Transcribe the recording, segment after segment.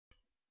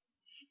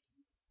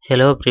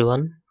Hello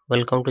everyone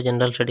welcome to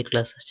general study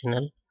classes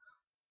channel.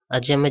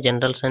 आज आम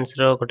general science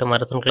रो गोटे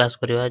marathon class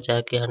करवा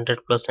जहाँकि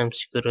 100+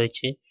 MCQ रही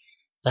है।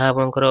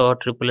 आपंकर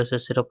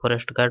OSSSC रो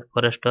forest guard,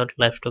 forester,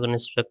 livestock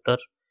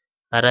inspector,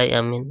 RI,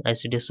 AMIN,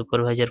 ICDS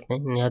supervisor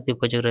निहाती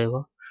उपयोगी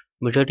रहिबो।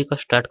 वीडियोटी को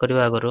स्टार्ट करने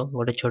आगर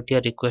गोटे छोटिया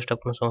रिक्वेस्ट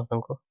आपन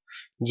समस्त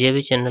जी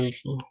भी चैनल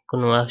को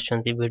नुआ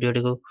आछंती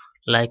वीडियोटी को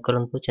लाइक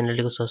करंतु,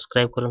 चैनल को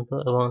सब्सक्राइब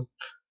करंतु एवं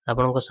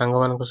आपन सांग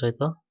मान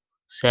सहित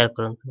शेयर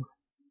करंतु।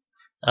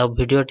 आ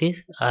वीडियोटी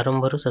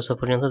आरंभ रू शेष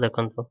पर्यंत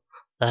देखंतु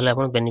ताहले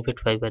आपण बेनिफिट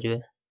पाई परिबे।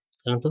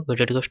 चलंतु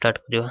वीडियोटी को स्टार्ट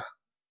करिवा।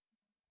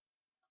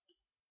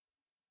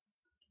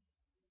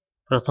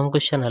 प्रथम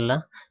क्वेश्चन हला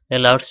ए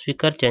loud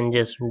speaker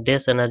changes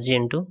dash energy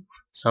into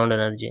sound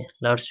energy.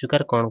 Loud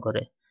speaker कोन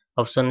करे?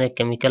 ऑप्शन ए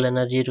केमिकल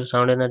एनर्जी रू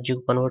साउंड एनर्जी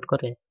को कन्वर्ट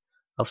करे,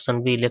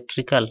 option B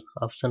electrical,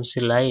 option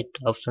C light,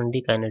 option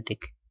D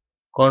kinetic.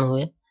 कोन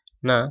हुए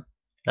ना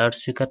लाउड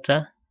स्पीकर टा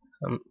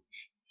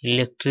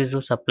इलेक्ट्रिक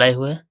रू सप्लाई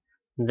हुए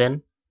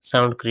देन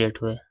साउंड क्रिएट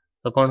हुए।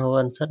 तो कौन होगा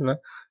आंसर ना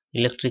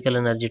electrical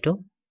energy to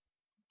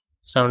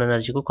sound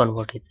energy को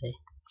कन्वर्ट होता है।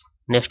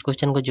 नेक्स्ट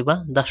क्वेश्चन को जीवा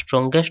the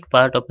strongest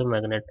part of a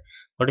magnet.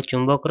 गोटे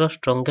चुंबक रो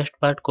स्ट्रॉन्गेस्ट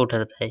पार्ट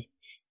कोठार थाए?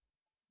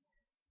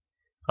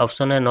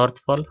 Option A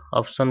north pole,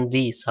 option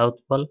B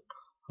south pole,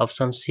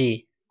 option C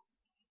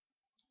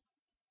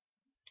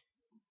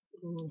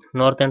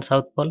north and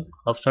south pole,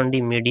 option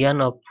D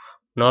median of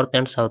north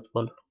and south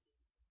pole.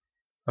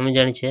 हमें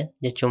जानी छे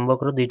जे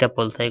चुंबक रो दुईटा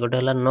पोल थाए, गोटे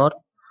हला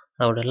नॉर्थ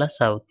आ गोटे हला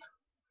साउथ।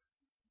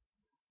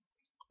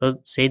 तो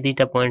से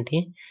दुईटा पॉइंट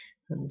ही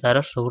तार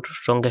सब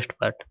strongest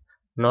part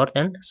north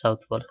and south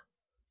pole.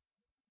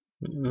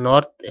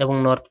 North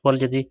एवं नॉर्थ पोल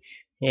जदि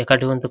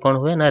एकाठी हुए तो कौन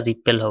हुए ना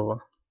रिपेल हम,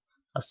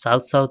 और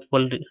साउथ साउथ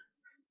पोल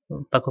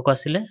पाखक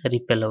आसिले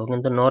रिपेल हम,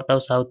 किंतु नॉर्थ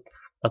और साउथ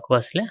पाखक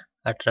आसिले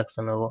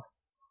अट्रैक्शन हम।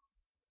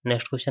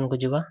 नेक्स्ट क्वेश्चन को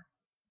जीवा।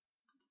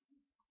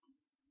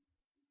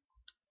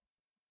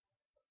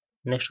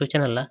 नेक्स्ट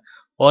क्वेश्चन हला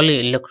all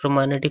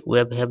electromagnetic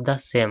wave have the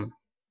same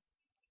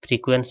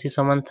frequency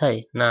समान थाए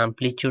ना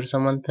एम्पलीट्यूड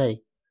समान थाए,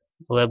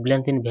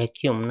 वेवलेंथ इन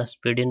वैक्यूम ना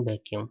speed in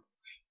vacuum.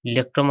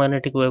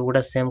 Electromagnetic wave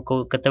गुडा same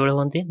को केतेबेले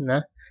होंती ना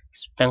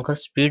तांकर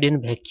स्पीड इन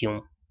वैक्यूम,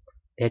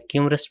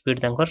 वैक्यूम रे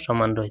स्पीड तांकर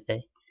समान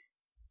रहिथाय।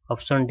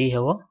 ऑप्शन डी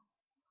हेबो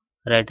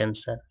राइट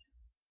आंसर।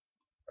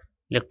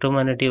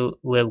 इलेक्ट्रोमैग्नेटिक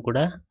वेव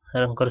गुडा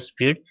तांकर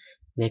स्पीड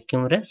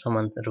वैक्यूम रे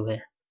समान रुहे।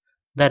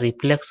 The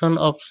reflection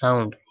of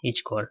sound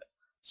is called.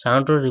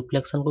 Sound row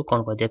reflection को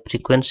कोन कह जाय?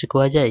 फ्रीक्वेंसी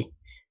कह जाय,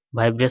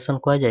 वाइब्रेशन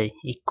कह जाय,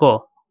 इको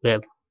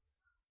वेव।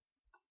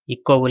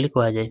 इको बोली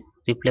कह जाय,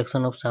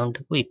 रिफ्लेक्शन ऑफ साउंड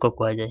को इको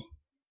कह जाय।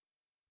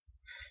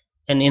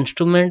 An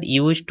instrument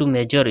use to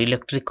major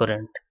electric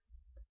current.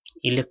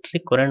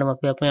 Electric current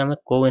मापिया पे हमें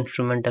को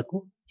इंस्ट्रूमेंट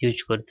को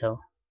यूज करथाओ?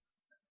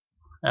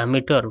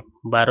 Ammeter,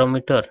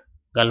 barometer,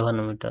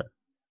 galvanometer.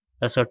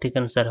 तो सठिक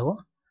आंसर हो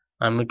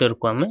एमीटर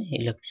को हमें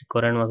इलेक्ट्रिक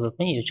करंट मापिया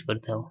पे यूज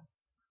करथाओ।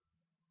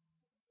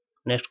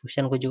 नेक्स्ट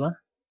क्वेश्चन को जीवा।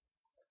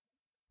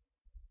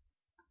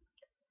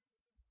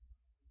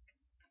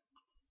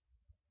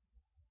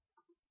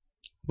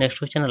 नेक्स्ट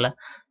क्वेश्चन हला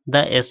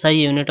the SI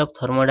unit of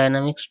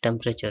thermodynamics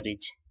temperature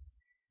is.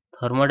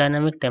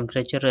 Thermodynamic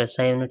temperature row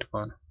SI unit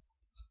कौन?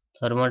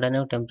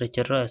 Thermodynamic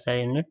temperature row SI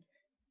unit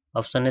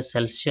option A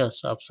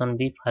Celsius, option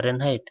B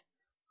Fahrenheit,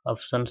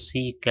 option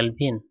C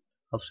kelvin,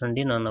 option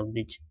D none of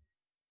this.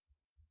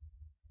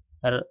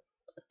 और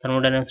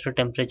thermodynamics रो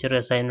temperature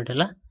रो SI unit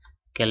हला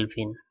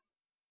kelvin.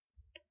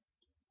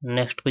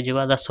 Next को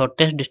जीवा the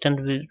shortest distance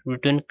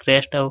between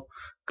crest और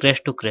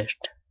crest to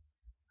crest.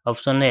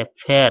 Option a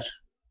fair,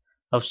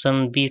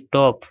 option be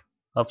top,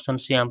 option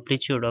C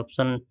amplitude,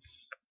 option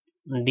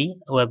D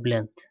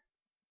wavelength.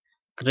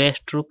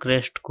 Crest रु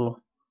crest को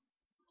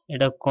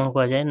एटा कौन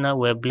कह जाए ना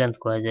वेवलेंथ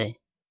कह जाए,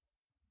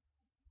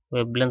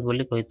 वेवलेंथ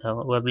बोली कहि था।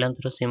 वेवलेंथ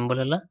रो सिंबल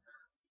हला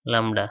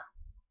लैम्डा।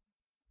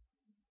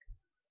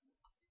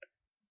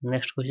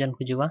 नेक्स्ट क्वेश्चन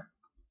को जीवा।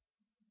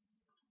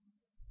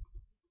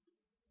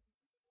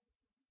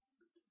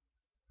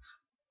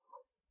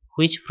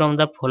 Which from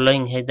the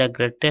following has the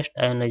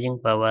greatest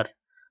ionizing power?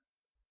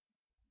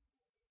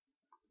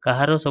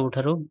 कहारो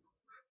सबुठारु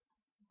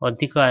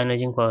अधिक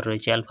आयोनाइजिंग पावर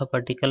रही? अल्फा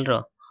पार्टिकल रो,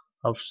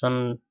 option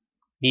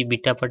B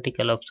beta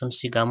particle, option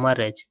C gamma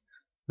rays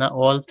ना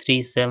all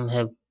three same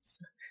have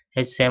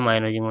same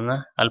ionizing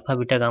ना alpha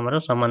beta gamma रो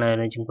समान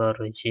ionising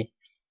power रही।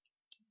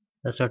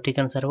 तो सठिक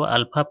answer हो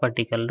अल्फा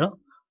पार्टिकल रो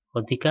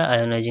अधिक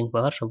आयोनाइजिंग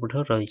पावर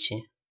सबुठारु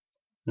रही।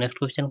 नेक्स्ट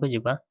क्वेश्चन को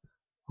जीवा।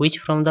 Which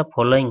from the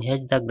following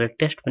has the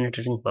greatest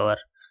penetrating power?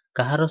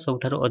 कहारो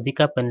सबुठारु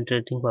अधिक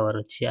पेनिट्रेटिंग पावर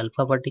अछि?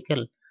 Alpha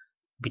particle,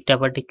 beta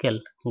particle,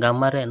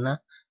 gamma ray ना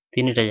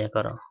तीनटा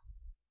जाकर?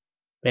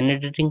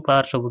 पेनिट्रेटिंग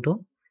पावर सबुठु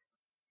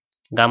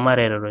गामा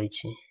रे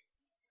रही,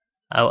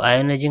 आ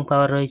आयोनाइजिंग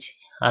पावर रही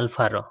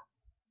अल्फा रो।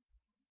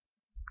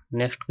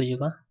 नेक्स्ट को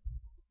जीवा।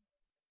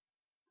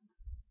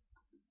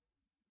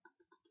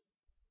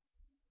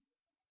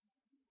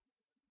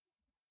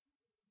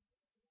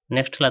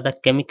 Next La the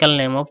chemical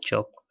name of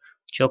chalk.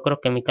 Chalk row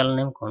chemical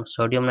name कौन?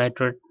 Sodium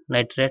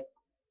nitrate,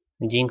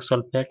 zinc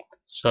sulphate,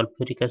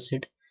 sulphuric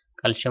acid,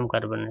 calcium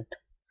carbonate.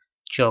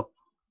 चक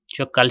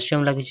चक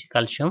calcium लगी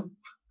calcium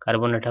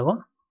carbonate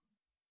हम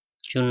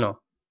चून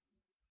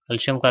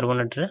कैल्शियम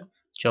कार्बोनेट रे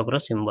चक्र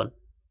सिंबल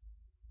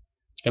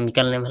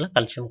केमिकल नेम है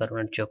कैल्शियम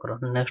कार्बोनेट चक्र।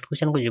 नेक्स्ट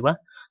क्वेश्चन को जीवा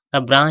the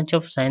branch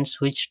of science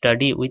which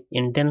study with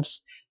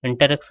intense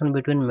interaction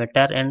between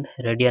matter and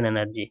radian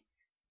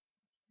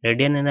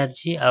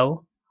energy आउ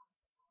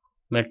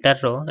मैटर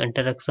रो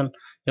इंटरेक्शन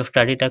जो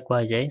स्टडी टा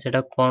कहा जाए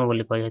सेटा कोन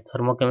बोली कहा जाए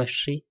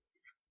थर्मोकेमिस्ट्री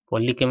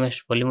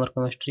पॉलीमर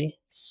केमिस्ट्री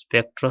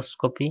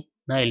स्पेक्ट्रोस्कोपी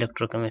ना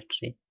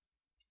इलेक्ट्रोकेमिस्ट्री।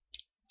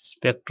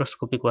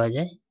 स्पेक्ट्रोस्कोपी कहा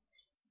जाए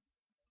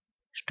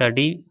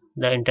study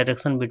the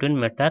interaction between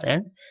matter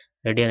and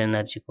radian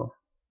energy को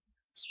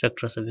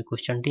स्पेक्ट्रोस्कोपी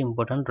क्वेश्चन टी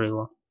इंपोर्टेंट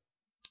रहिबो।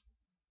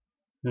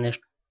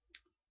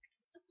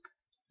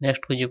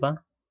 नेक्स्ट को जीवा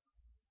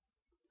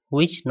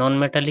व्हिच नॉन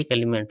मेटालिक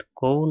एलिमेंट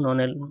को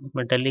non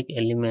metallic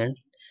element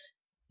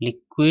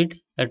liquid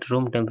at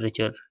room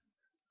temperature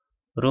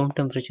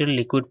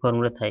liquid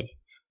form रे Thai.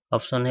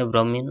 Option है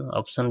bromine,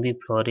 option B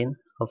fluorine,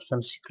 option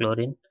C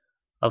chlorine,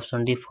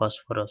 option D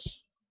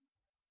phosphorus.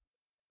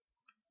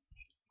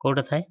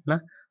 Kota Thai ना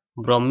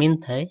bromine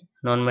Thai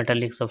non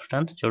metallic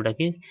substance जोटा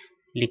कि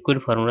liquid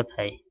form रे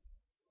Thai.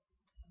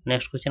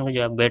 Next question को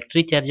जवाब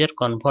battery charger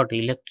convert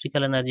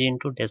electrical energy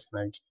into dash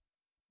energy.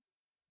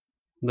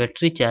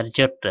 Battery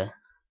charger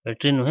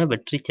battery नुहे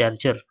battery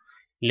charger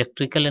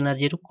electrical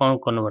energy रु कौन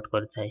convert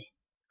करथाय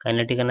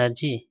kinetic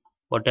energy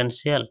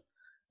potential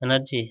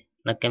energy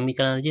ना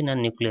केमिकल एनर्जी ना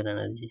न्यूक्लियर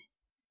एनर्जी।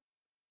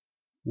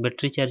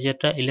 बैटरी चार्जर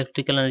टा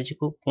electrical energy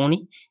को पुणी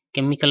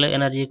केमिकल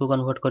एनर्जी को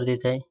कन्वर्ट कर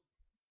देता है।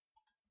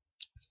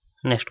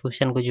 नेक्स्ट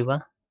क्वेश्चन को जीवा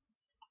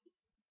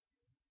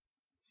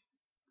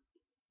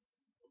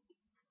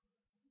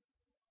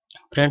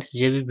फ्रेंड्स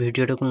जे भी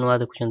वीडियो को नुआ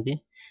देखुछंती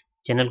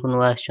चैनल को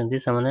नुआ आछंती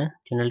सामने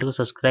चैनल को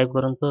सब्सक्राइब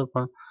करंतु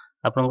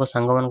आपन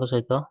सांग मान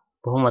सहित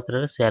बहु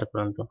मात्रा शेयर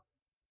करंतु।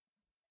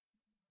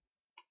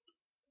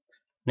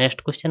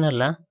 नेक्स्ट क्वेश्चन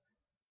है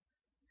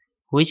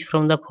which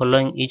from the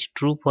following is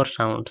true for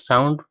sound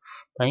sound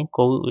पई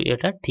को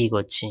एटा ठीक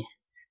अछि।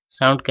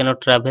 Sound can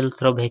not travel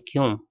through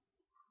vacuum,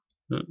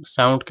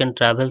 sound can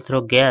travel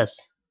through gas,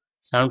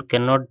 sound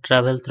can not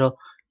travel through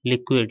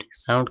liquid,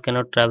 sound can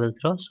not travel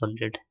through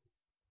solid.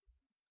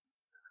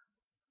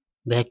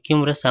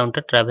 Vacuum रे sound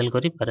travel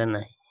करि पारे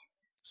नाही।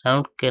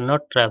 Sound can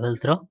not travel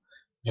through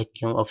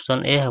vacuum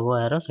option A हबो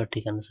यार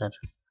सटीक answer.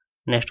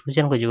 Next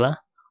question को जीवा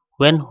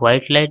when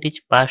white light is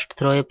passed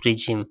through a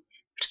prism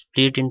it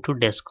split into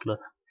dash colour.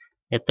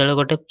 जेतेले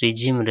गोटे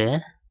प्रिज्म रे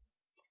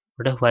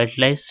गोटे व्हाइट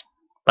लाइट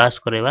पास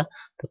करेवा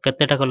तो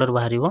केतेटा कलर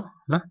बाहरिबो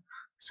ना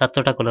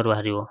 7टा कलर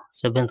बाहरिबो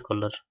 7th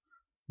कलर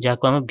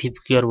जाको हम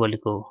विवग्योर बोली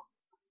कहू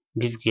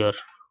विवग्योर।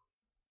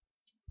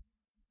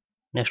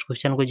 नेक्स्ट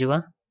क्वेश्चन को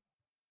जीवा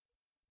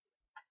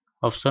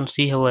ऑप्शन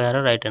सी हबो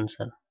यार right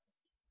answer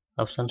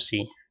option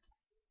C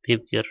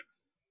विवग्योर।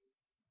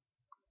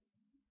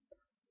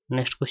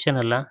 Next question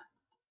हला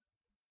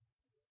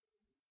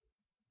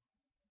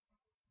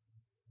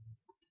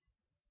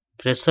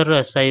प्रेशर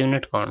एसआई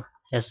यूनिट कौन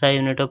SI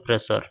unit of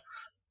pressure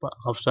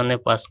option A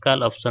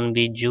pascal option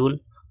B joule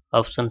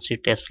option C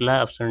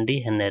Tesla option D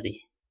Henry.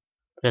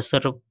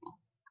 Pressure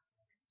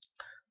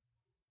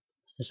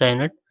SI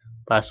unit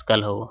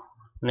pascal हो।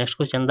 Next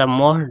question the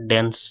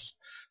most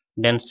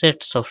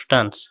densest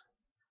substance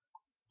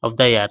of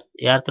the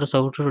earth row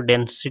सबुठु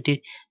density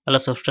वाला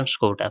substance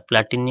Kota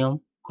platinum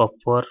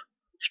copper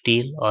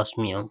steel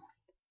osmium.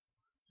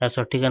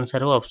 सठिक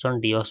answer हो option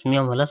D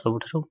osmium वाला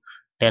सबुठु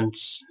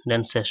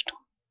densest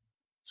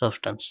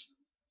substance.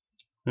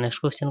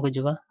 Next question को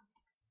जीवा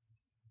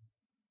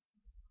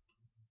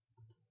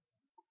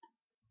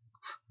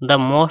the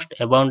most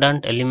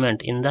abundant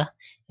element in the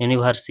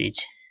universe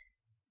is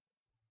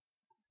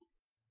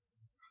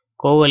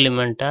को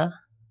element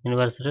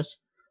universe रे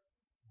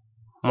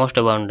most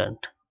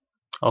abundant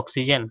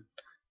oxygen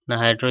ना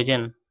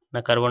hydrogen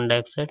ना कार्बन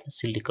डाइऑक्साइड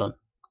सिलिकॉन।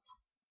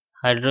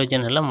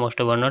 हाइड्रोजन है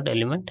most abundant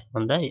element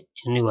on the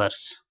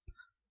universe.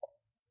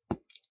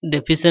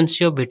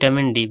 Deficiency of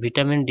vitamin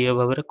D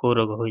अभाव रे को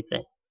रोग होता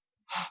है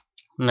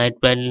night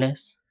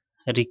blindness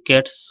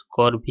rickets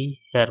curvy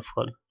hair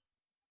fall.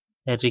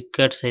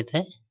 Rickets होता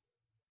है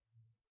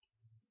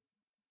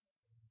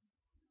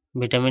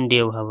विटामिन डी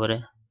अभाव रे।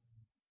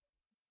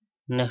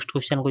 नेक्स्ट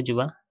क्वेश्चन को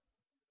जीवा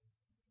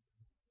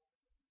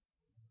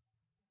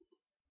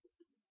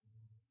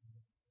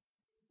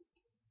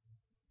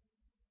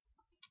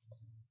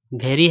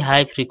very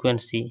high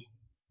frequency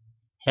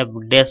have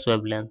dash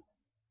wavelength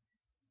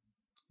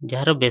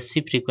jar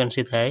बेसी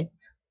फ्रीक्वेंसी थाए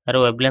तार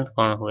वेवलेंथ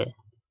कौन हुए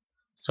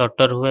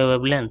शॉर्टर हुए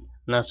वेवलेंथ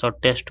ना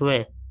शॉर्टेस्ट हुए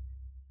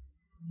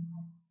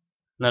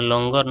ना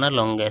लॉन्गर ना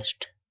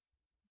लॉन्गेस्ट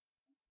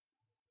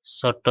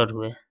शॉर्टर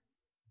हुए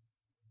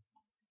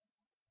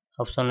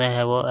ऑप्शन ए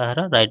है वो यार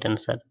right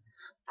answer.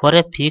 For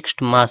a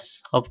fixed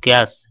mass of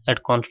gas at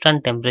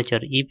constant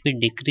temperature if we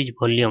decrease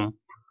volume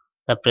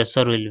the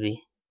pressure will be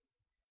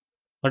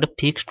गोटे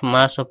fixed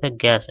mass of A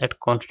gas at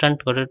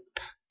constant गोटे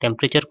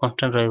temperature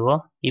constant रहिबो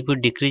if we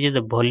decrease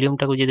the volume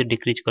टाको जदि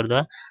decrease कर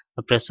दवा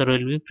तो pressure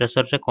will be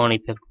pressure रे कोन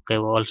effect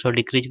पकेबो also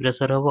decrease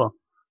pressure होबो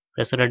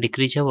प्रेशर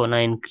डिक्रीज हो ना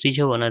इंक्रीज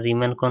हो ना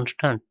रिमेन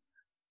कांस्टेंट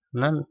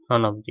ना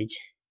नन ऑफ दिस।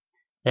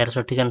 यार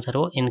सठिक आंसर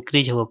हो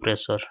इंक्रीज हो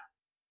प्रेशर।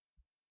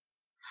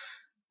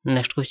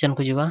 नेक्स्ट क्वेश्चन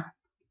को जीवा।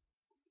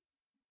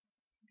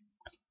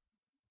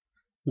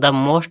 The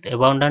most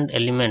abundant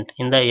element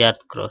in the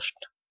earth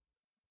crust.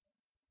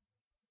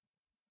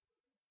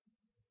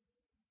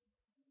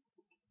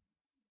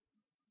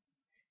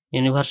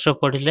 Universe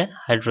पढ़िले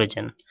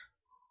hydrogen.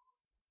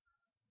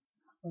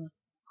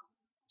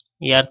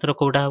 अर्थ रो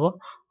कोडा हबो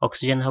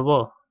ऑक्सीजन हबो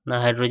ना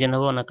हाइड्रोजन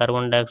हबो ना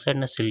कार्बन डाइऑक्साइड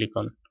ना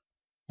सिलिकॉन।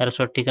 यार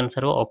सठिक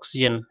आंसर हो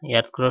ऑक्सीजन।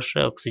 अर्थ क्रस्ट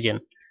रे oxygen.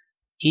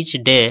 Each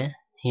day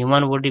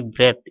human body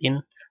breath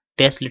in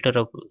 10 litre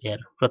of air.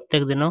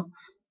 प्रत्येक दिन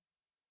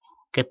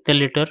केते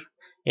लिटर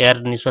एयर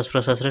निश्वास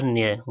प्रश्वास रे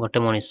निए गोटे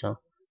मनीष।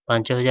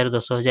 5000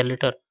 10,000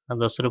 लिटर ना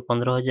 10 रु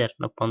 15,000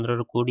 ना 15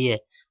 रु 20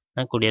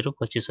 ना 20 रु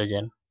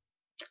 25,000।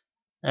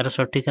 यार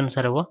सठिक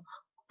आंसर हो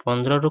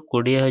 15 रु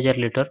 20,000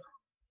 लिटर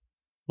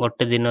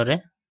गोटे दिन रे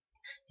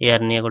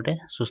एयर निए गोटे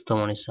सुस्थ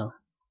Manish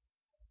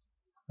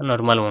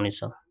normal Manish.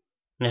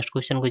 Next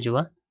question को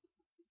जीवा।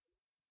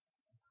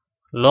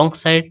 Long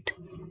site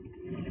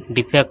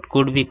defect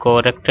could be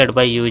corrected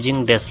by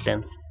using dash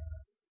lens.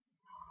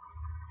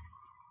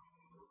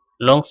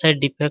 Long site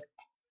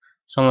defect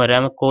समय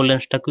आम को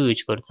लेंस टा को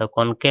यूज करता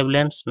कनकेव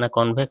लेंस ना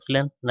कन्वेक्स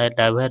लेंस ना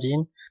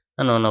डाइवर्जिंग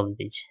ना नन ऑफ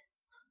दिस।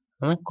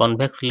 हमें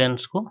कन्वेक्स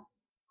लेंस को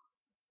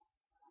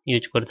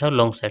यूज करता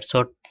long site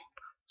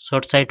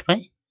short site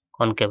pi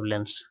concave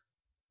lens.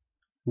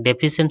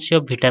 Deficiency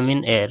of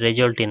vitamin a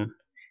result in.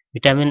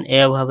 Vitamin A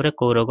अभाव रे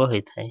को रोग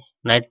होता है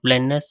नाइट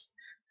ब्लाइंडनेस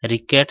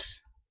रिकेट्स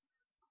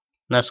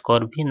ना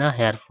स्कॉर्बी ना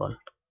हेयर फॉल।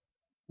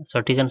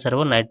 सठिक आंसर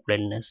हो night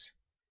blindness.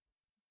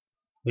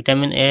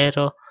 Vitamin A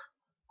row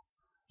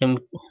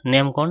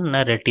name कौन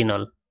ना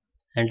retinol.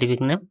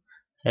 Scientific name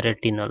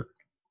retinol.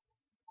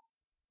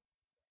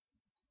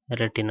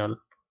 Retinol.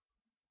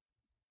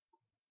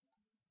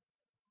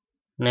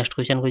 Next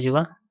question को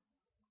जीवा।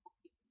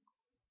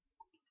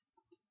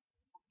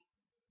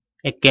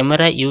 ए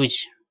camera use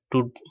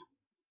to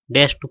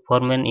dash to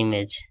form an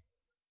image.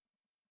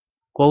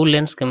 को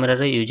लेंस कैमरा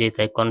रे यूज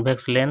होता है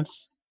कन्वेक्स लेंस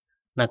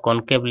ना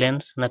कनकेव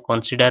लेंस ना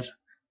कंसीडर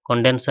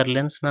कंडेंसर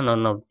लेंस ना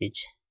none of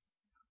this.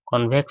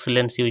 Convex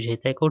lens use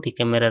होता है कोठी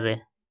कैमरा रे।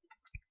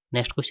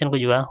 नेक्स्ट क्वेश्चन को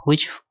जीवा।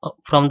 Which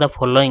from the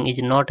following is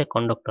not a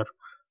conductor.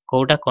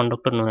 Kota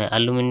conductor नुहे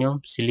एल्युमिनियम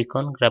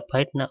सिलिकॉन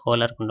ग्राफाइट ना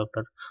ऑल आर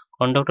कंडक्टर।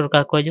 कंडक्टर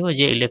का कह जो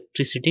जे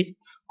इलेक्ट्रिसिटी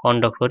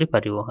कंडक्ट करि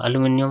परिबो।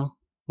 एल्युमिनियम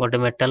गोटे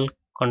मेटल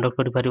कंडक्ट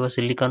करि परिबो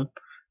सिलिकॉन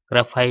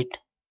ग्राफाइट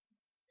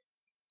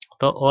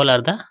तो all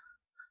are the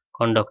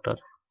conductor.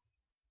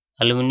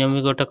 Aluminium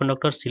भी गोटे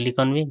कंडक्टर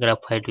सिलिकॉन भी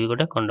ग्राफाइट भी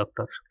गोटे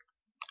कंडक्टर।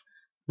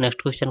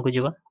 नेक्स्ट क्वेश्चन को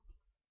जीवा।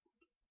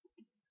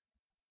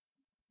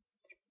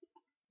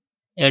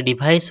 A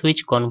device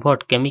which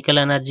convert chemical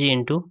energy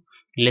into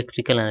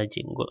electrical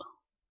energy।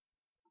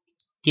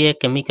 किए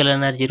केमिकल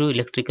एनर्जी रु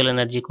इलेक्ट्रिकल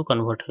एनर्जी को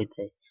कन्वर्ट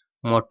होता है।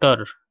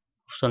 Motor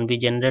option B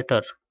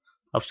generator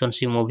option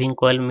C moving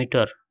coil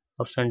metre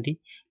option D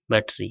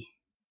battery.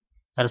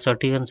 यार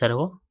सठिक आंसर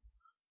हो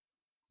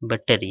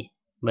बैटरी।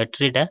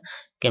 बैटरीटा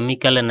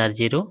केमिकल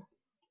एनर्जी रु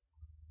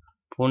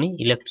पुणी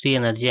इलेक्ट्रिक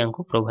एनर्जी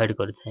हमको प्रोवाइड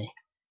करता है।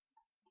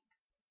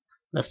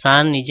 The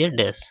sun is a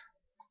dash.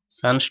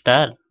 Sun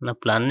star ना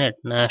प्लैनेट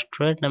ना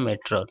एस्ट्रॉइड ना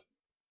Metroid.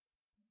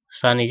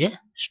 Sun is a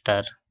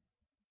star.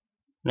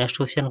 Next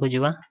question को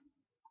जीवा।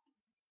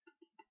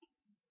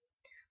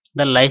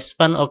 The life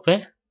span of a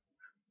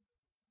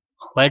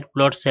white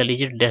blood cell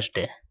is dash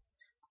day.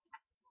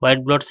 White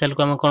blood cell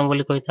को हम कौन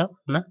बोली कही था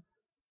ना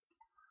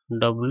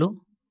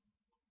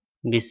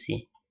WBC।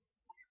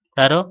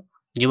 तार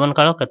जीवन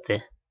काल केते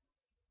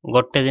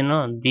गोटे दिन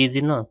 2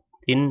 दिन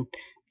 3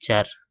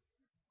 4।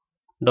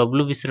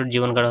 WBC रो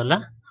जीवन काल होला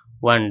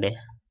 1 day.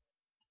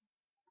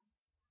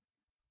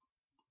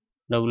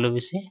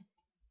 WBC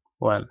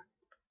 1।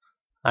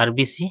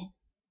 RBC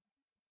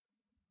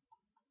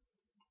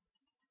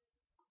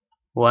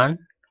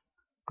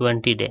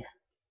 120 day.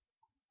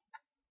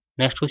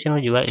 Next question को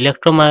जीवा।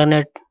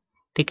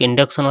 Electromagnetic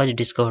induction was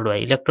discovered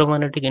by.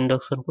 Electromagnetic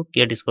induction को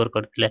किए डिस्कवर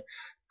करथिले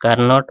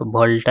कार्नोट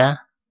वोल्टा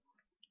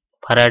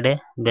फैराडे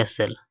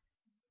बेसेल।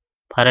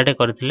 फैराडे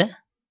करथिले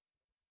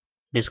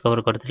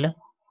डिस्कवर करथिले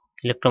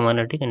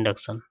इलेक्ट्रोमैग्नेटिक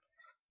इंडक्शन।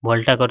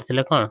 वोल्टा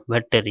करथिले कोन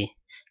बैटरी।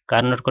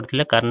 कार्नोट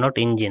करथिले कार्नोट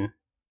इंजन।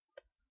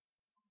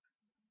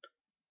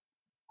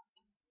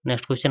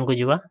 नेक्स्ट क्वेश्चन को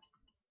जीवा।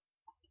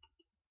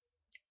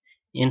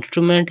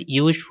 Instrument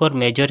used for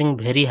measuring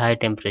very high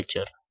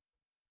temperature.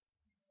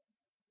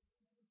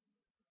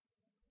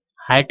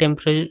 High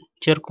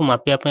temperature को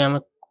मापिया पे हमें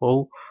को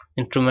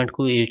इंस्ट्रूमेंट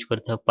को यूज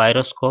करते हैं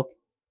पायरोस्कोप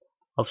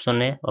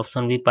option A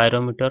option B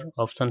pyrometer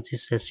option C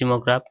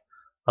सेसिमोग्राफ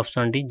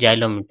option D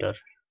जाइलोमीटर।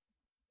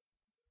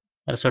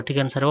 यार सठिक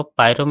आंसर हो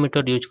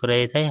पायरोमीटर यूज करा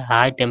जाता है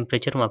हाई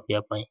टेम्परेचर मापिया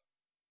पे।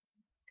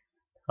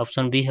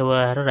 ऑप्शन बी है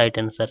यार राइट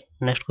आंसर।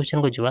 नेक्स्ट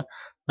क्वेश्चन को जीवा।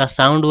 The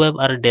sound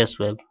wave are dash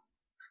wave.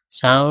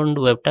 Sound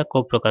वेवटा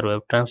को प्रकार वेव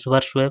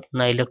ट्रांसवर्स वेव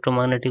ना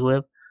इलेक्ट्रोमैग्नेटिक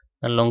वेव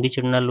ना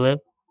लॉन्गिट्यूडिनल वेव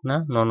ना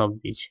none of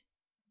this.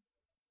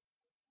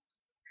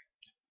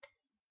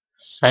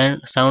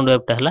 Sound wave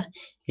टा हला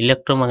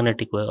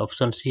इलेक्ट्रोमैग्नेटिक वेव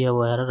ऑप्शन सी है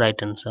यार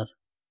राइट आंसर।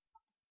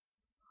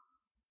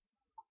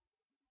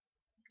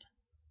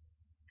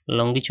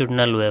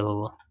 लॉन्गिट्यूडिनल वेव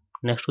हो।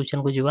 नेक्स्ट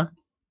क्वेश्चन को जीवा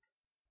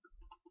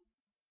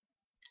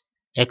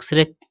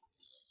x ray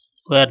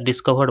where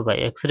discovered by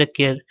x ray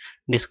के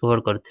डिस्कवर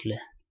करथिले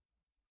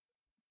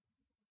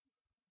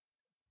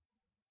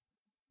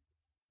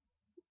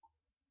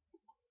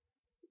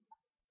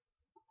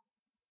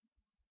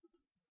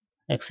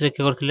एक्सरे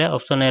के करथिले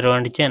option A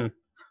रोएंटजेन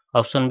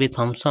option B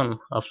Thompson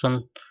option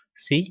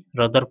C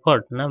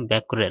Rutherford ना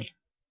बैकरेल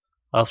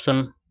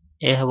ऑप्शन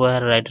ए है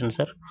यार राइट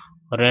आंसर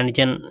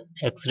रोएंटजेन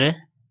एक्सरे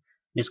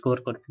डिस्कवर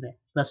करथिले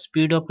ना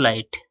speed of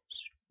light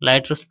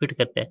row speed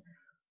केते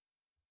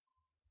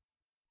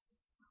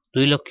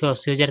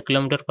 2,80,000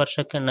 किलोमीटर पर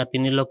सेकेंड ना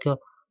 3 लक्ष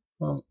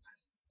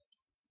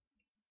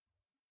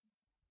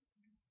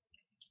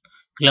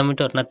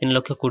किलोमीटर ना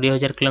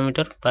 3,20,000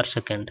 किलोमीटर पर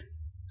सेकेंड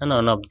है ना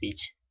नन ऑफ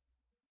दीज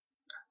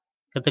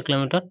केते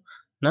किलोमीटर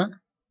ना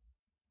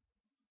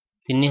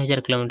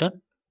 3,000 किलोमीटर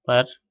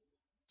पर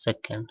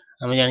सेकेंड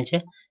आम जाने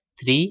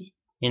 3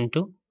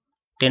 इंटू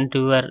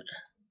 10⁸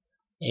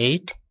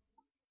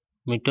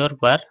 मीटर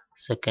पर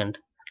second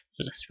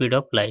speed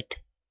of light.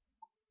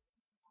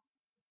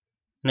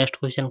 Next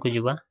question को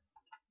जीवा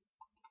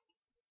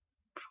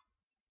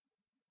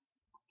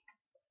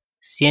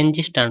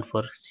CNG stand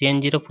for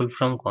CNG row full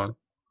form कौन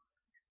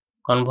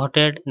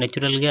converted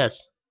natural gas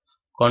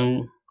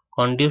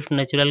कंड्यूस्ड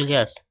natural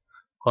gas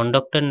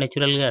conducted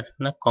natural gas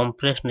ना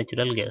कंप्रेस्ड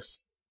नेचुरल गैस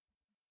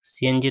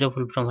सीएनजी रो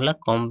फुल फॉर्म हला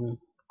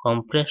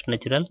compressed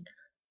natural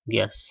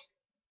gas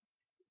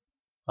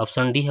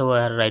option D है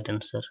यार right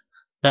answer.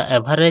 The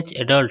average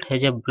adult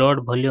has a blood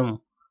volume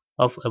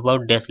of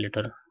about days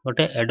litre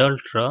गोटे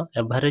adult रो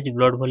average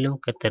blood volume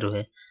केते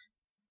रहे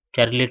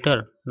 4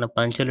 litre ना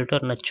 5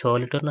 litre ना 6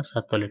 litre ना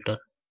 7 litre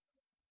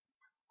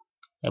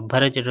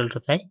average adult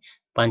थाए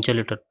 5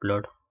 लीटर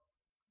ब्लड।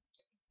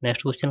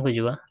 नेक्स्ट क्वेश्चन को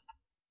जीवा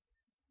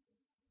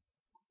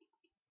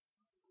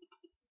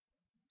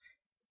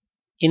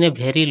इन a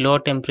very low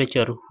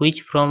temperature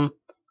which from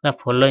the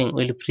following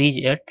will freeze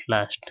at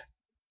last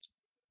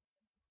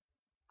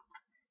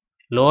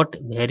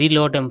very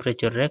low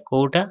temperature रे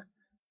कोटा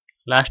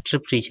लास्ट रे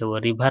फ्रीज हो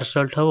रिवर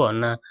सॉल्ट हो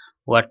ना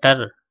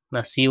वाटर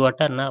ना सी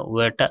वाटर ना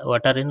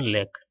वाटर इन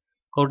लेक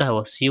कोटा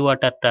हो सी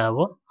वाटर टा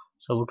हो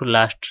सबुठु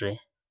लास्ट रे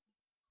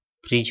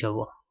फ्रीज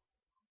हो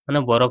माने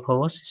बरफ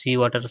हो सी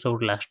वाटर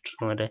सब लास्ट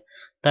समय रे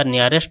तार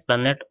nearest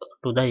planet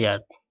to the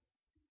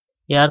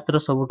earth row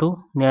सबुठु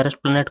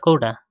nearest planet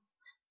Kota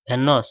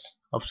Venus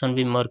option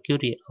B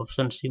mercury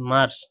option C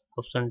Mars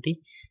option D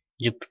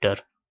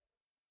Jupiter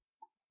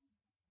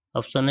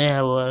option A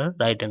है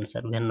राइट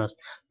आंसर वेनस।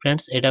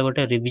 फ्रेंड्स एटा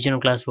गोटे रिवीजन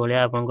क्लास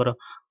भलिया आपनकर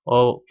ओ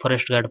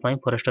फॉरेस्ट गार्ड पई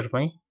फॉरेस्टर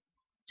पई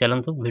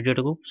चलंतु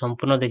video को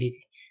संपूर्ण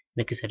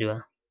देखि सारिबा।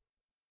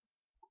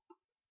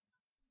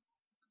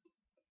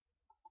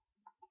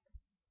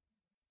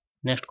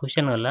 नेक्स्ट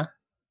क्वेश्चन वाला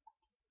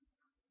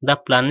the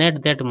planet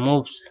that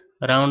moves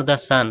around the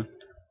sun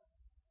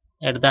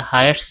at the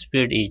highest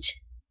speed is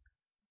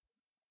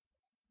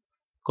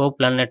को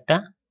प्लैनेट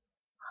टा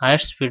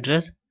हाईएस्ट स्पीड रे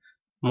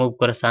मूव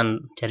करे सन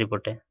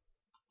चारिपटे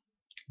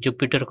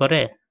जुपिटर करे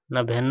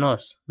ना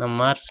वेनस ना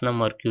मार्स ना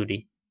मर्क्यूरी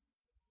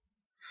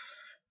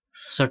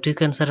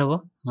सटीक आंसर हो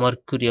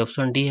मर्क्यूरी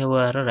ऑप्शन डी है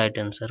यार right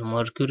answer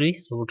mercury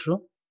सबुठु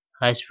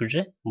high speed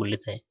रे बुली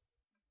थाए।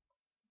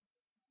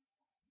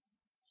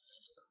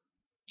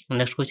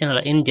 Next question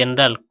in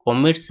general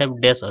comets have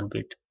dash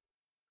orbit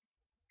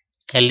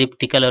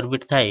elliptical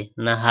orbit थाए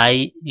ना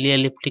हाईली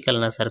एलिप्टिकल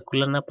ना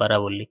सर्कुलर ना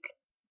पैराबोलिक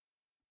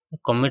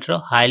कॉमेट रो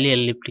हाईली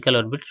एलिप्टिकल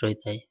ऑर्बिट रही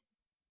थाए।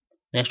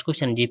 Next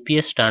question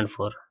GPS stand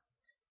for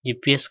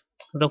GPS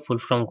row full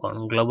form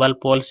कौन global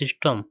पोल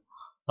system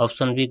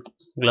option B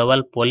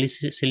global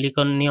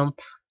पॉलिसिलिकॉनियम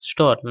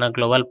store ना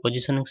global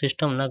positioning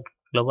system ना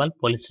global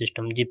policy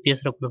system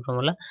GPS रो full form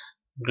होला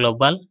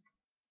global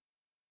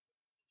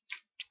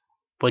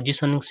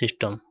positioning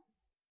system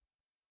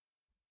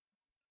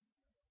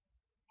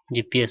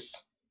GPS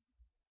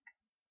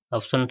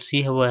option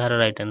C है यार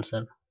right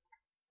answer.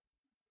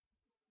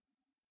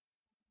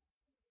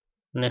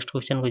 Next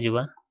question को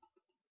जीवा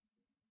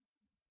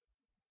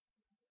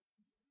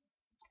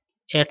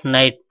at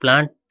night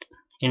plant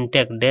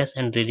intake dash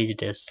and release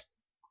dash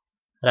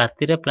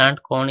राति रे plant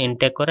कौन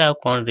इंटेक करे और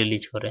कौन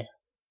रिलीज करे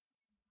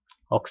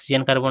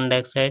oxygen carbon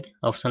dioxide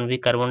option B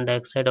carbon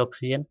dioxide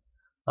oxygen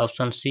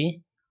option C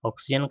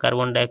oxygen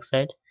carbon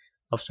dioxide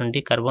option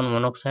D carbon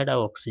monoxide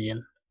और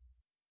oxygen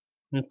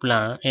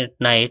at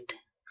night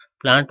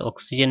plant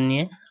oxygen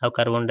निये और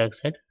कार्बन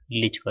डाइऑक्साइड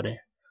रिलीज करे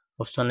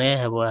ऑप्शन ए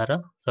है यार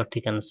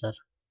सटीक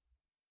answer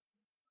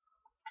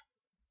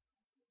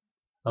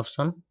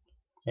option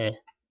A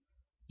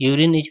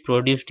urine is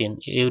produced in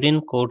urine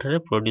कोठरे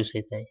produce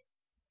होता है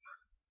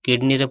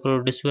kidney रे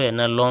प्रोड्यूस हुए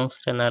ना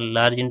लंग्स रे ना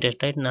लार्ज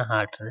इंटेस्टाइन ना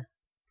हार्ट रे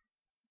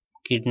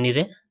किडनी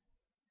रे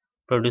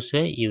प्रोड्यूस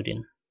हुए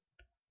यूरिन।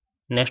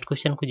 नेक्स्ट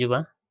क्वेश्चन को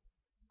जीवा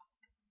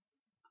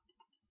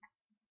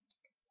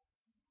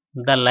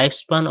the life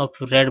span of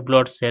red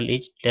blood cell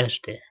is dash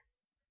day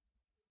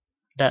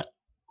टा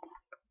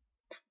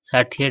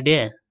 60 डे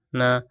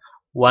ना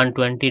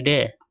 120 डे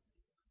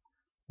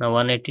ना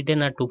 180 डे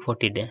ना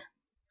 240 डे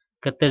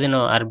केते दिन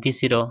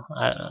आरबीसी रो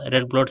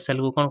रेड ब्लड सेल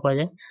को कोन कह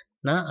जाय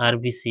ना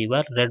आरबीसी बा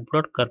रेड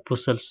ब्लड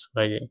कर्पुसल्स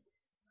कह जाय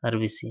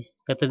आरबीसी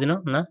केते दिन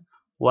ना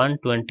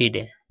 120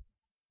 डे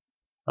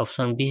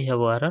ऑप्शन बी है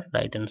वो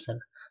right answer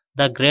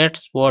the great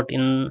spot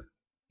in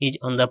is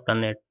on the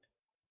planet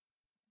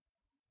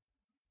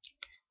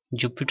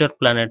Jupiter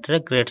planet रे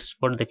ग्रेट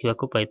स्पॉट देखा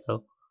पाई था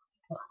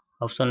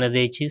ऑप्शन ए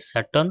देछि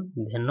सैटर्न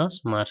वेनस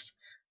मार्स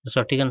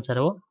सठिक आंसर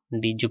हो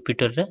डी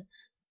जुपिटर रे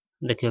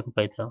देखा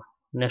पाई था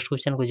नेक्स्ट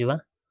क्वेश्चन को जीवा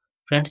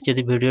फ्रेंड्स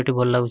जदि वीडियोटी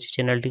भल लगुच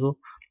चैनल टी को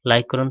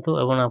लाइक करंतु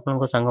एवं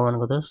आपन सांग मान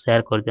को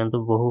शेयर कर दियंतु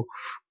बहु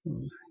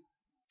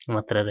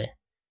मात्रा रे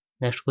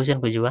नेक्स्ट क्वेश्चन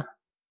को जीवा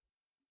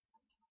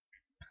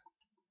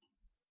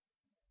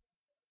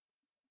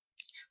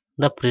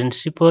the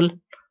principal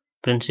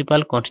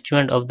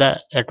constituent of the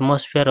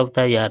atmosphere of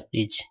the earth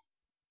is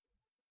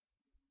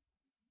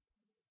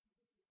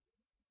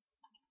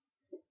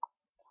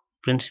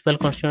principal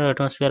constituent of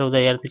atmosphere of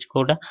the earth is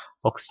Kota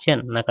oxygen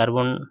ना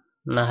कार्बन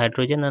ना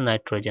हाइड्रोजन ना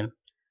नाइट्रोजन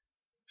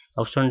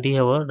ऑप्शन डी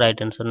है वो right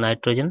answer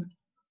nitrogen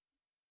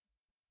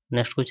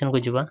next question को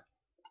जीवा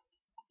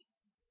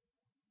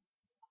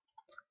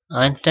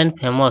Einstein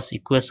famous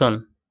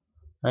equation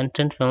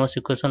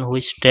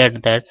which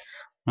state that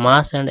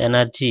mass and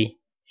energy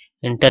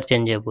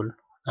interchangeable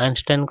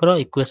Einstein करो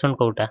equation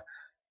Kota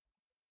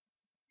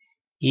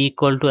E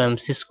equal to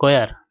mc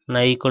square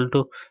ना E equal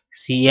to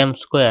cm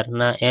square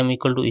ना m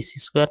equal to ec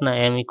square ना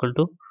m equal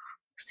to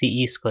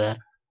ce square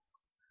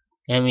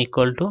m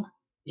equal to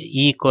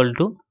E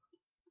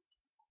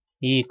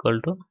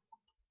equal to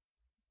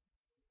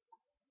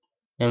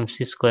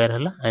mc square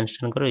हला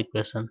Einstein करो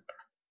equation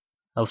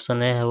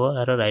option A है वो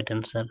आरो right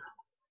answer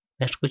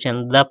next question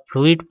the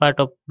fluid part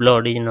of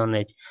blood is known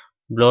as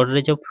blood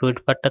रे जो fluid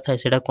part था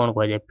सेटा कोन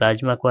कहै जाय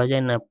प्लाज्मा कहै जाय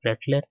ना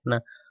प्लेटलेट ना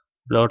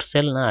ब्लड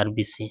सेल ना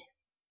आरबीसी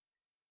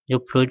जो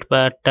फ्लूइड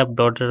पार्ट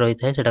ब्लड रे रही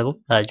था सेटा को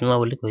प्लाज्मा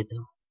बोली कहै था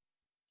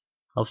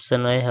ऑप्शन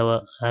ए है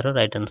आरो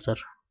राइट आंसर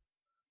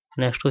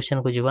नेक्स्ट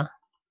क्वेश्चन को जीवा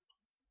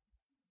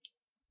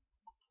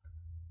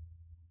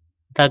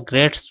the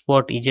great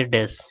spot is a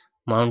dash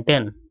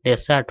mountain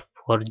desert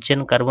virgin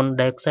carbon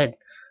dioxide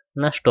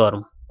ना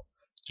स्टॉर्म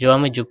जो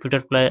आम जुपिटर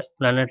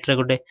प्लैनेट रे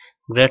गोटे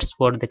ग्रेट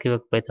स्पॉट देखा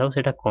पाई था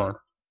सेटा कौन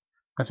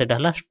ना सेटा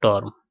हला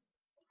storm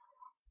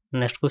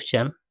next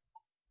question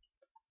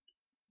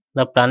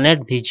the planet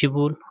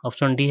visible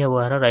option D है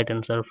वो right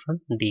answer option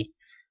D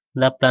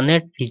the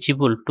planet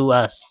visible to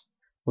us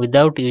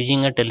without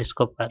using a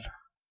telescope are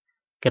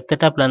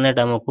केतेटा planet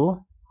हमको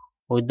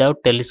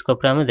विदाउट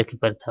टेलीस्कोप रे हम देखि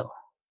परथाओ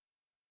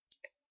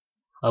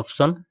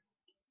ऑप्शन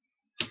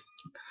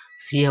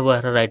सी है वो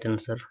राइट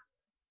आंसर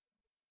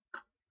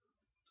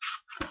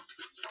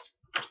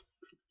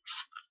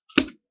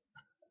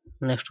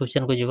नेक्स्ट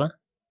क्वेश्चन को जीवा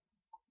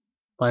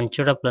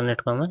पांचटा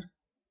प्लैनेट को हमें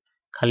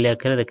खाली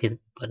आखिर देखि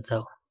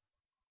परथाओ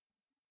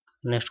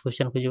नेक्स्ट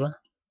क्वेश्चन को जीवा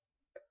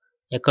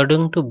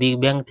according to big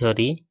bang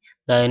theory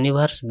the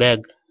universe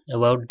bag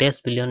about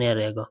 10 billion year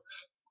ago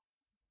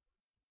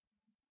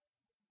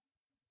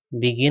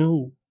begin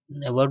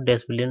about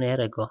 10 billion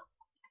year ago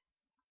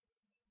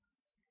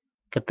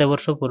केते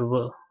वर्ष पूर्व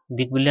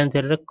बिग बिलियन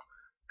थ्योरी रे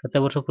केते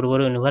वर्ष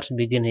पूर्व यूनिवर्स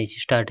बिगिन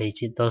हेछि स्टार्ट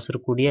हेछि 10 रु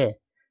 20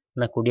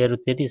 ना 20 रु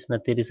 30 ना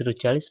 30 रु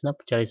 40 ना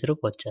 40 रु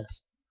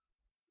 50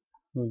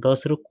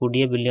 10 रु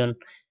 20 बिलियन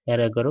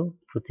ईयर एगो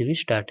पृथ्वी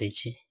स्टार्ट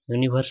हेछि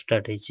यूनिवर्स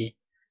स्टार्ट हेछि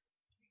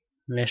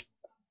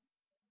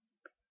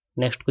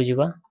नेक्स्ट को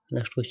जीवा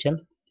next question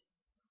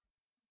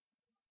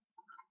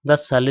the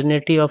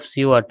salinity of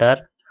sea water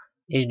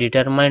is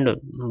determined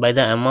by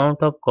the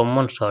amount of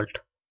common salt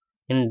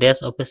in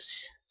dash of a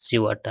sea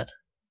water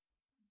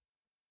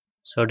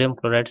sodium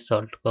chloride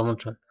salt common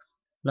salt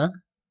ना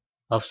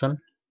option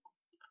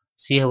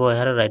C है वो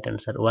है right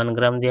answer 1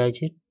 ग्राम दिया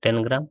है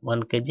 10 ग्राम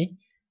 1 KG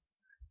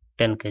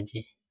 10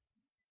 KG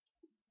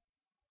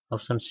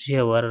option C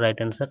है वो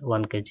right answer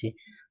 1 KG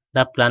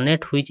the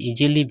planet which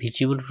easily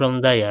visible from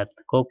the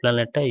earth को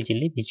planet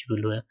easily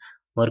visible हुए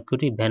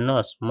mercury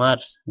Venus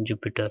Mars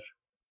Jupiter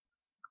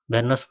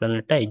Venus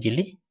planet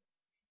easily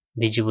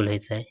visible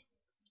होता है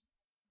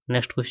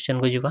नेक्स्ट क्वेश्चन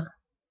को जीवा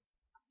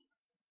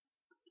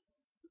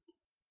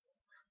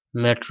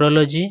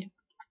metrology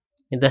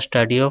is the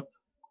study of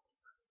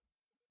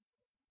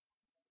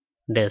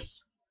dash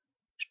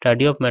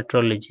study of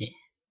metrology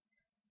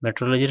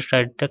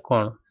study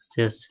कौन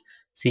से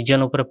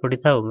season ऊपर पड़ी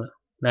था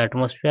ना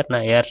एटमॉस्फेयर ना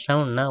एयर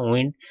साउंड ना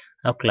विंड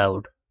आ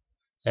क्लाउड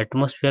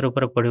एटमॉस्फेयर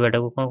ऊपर पढ़ाटा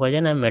को कौन कह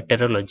ना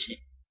मेटेरोलॉजी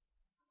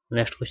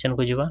नेक्स्ट क्वेश्चन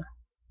को जीवा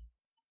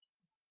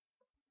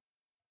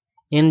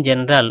in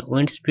general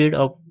wind speed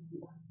of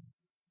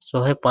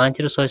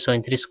 105 रु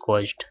 137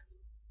 कोस्ट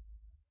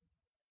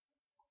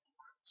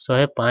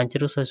 105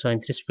 रु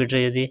 137 स्पीड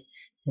रे यदि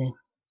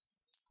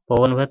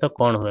पवन हुए तो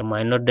कौन हुए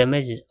माइनर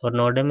डैमेज और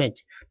नो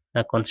डैमेज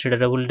ना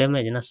कंसीडरेबल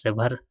डैमेज ना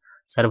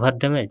सर्वर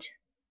डैमेज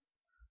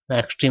ना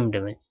एक्सट्रीम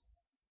डैमेज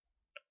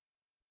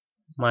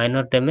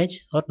माइनर डैमेज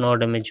और नो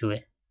डैमेज हुए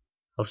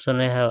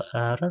Option A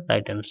are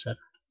right answer.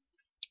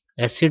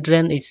 Acid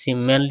rain is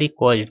mainly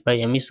caused by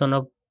emission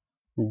of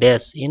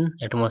dash in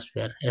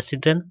atmosphere.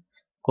 Acid rain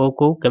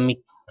को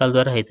chemical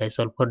द्वारा होता है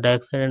sulphur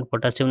dioxide and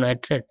potassium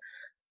nitrate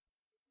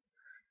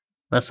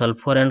ना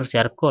sulphur and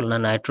charcoal ना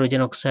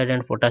nitrogen oxide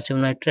and potassium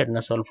nitrate ना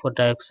sulphur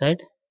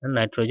dioxide and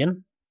nitrogen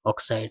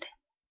oxide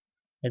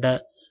Etah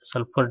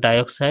sulphur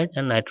dioxide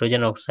and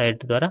nitrogen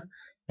oxide द्वारा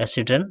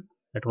acid rain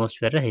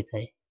atmosphere रे होता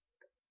है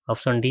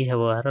ऑप्शन डी है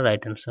वो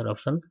right answer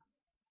option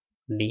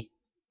D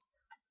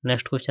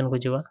next question को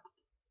जवा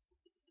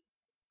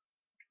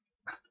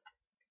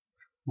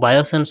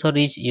biosensor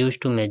is use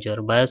to major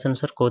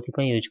biosensor कोथि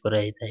पे यूज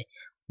करा जाता है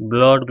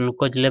ब्लड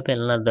ग्लूकोज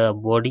लेवल ना the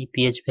body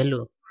pH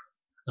value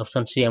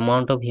option C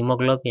amount of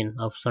haemoglobin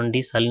option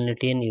D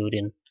salinity in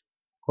urine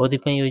कोथि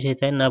पे यूज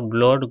होता है ना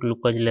ब्लड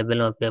ग्लूकोज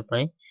लेवल मापिया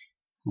पे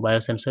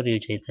बायोसेंसर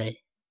यूज होता है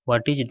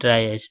व्हाट इज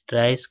ड्राई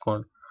आइस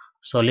कौन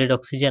सॉलिड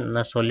ऑक्सीजन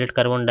ना सॉलिड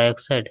कार्बन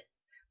डाइऑक्साइड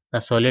ना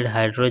सॉलिड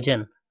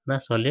हाइड्रोजन ना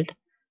solid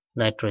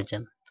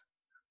nitrogen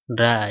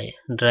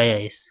dry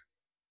ice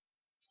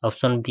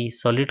option B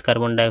solid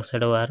carbon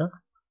dioxide वाला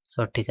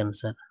सठिक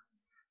answer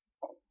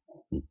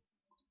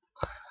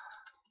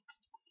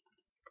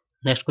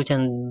next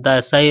question the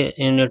SI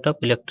unit of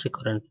electric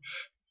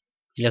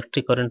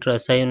current row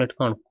SI unit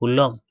कौन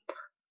coulomb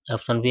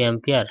option B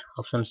ampere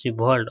option C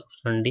volt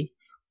option D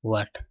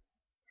वाट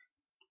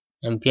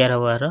ampere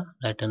हवार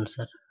right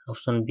answer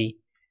option B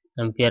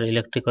ampere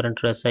electric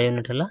current रो SI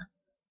unit हला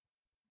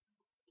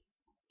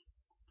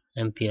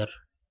ampere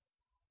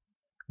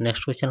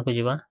next question को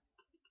जीवा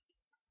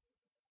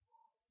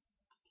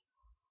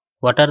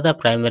what are the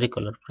primary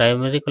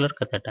colour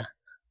कतेटा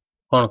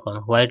कौन कौन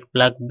white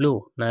black blue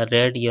ना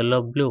red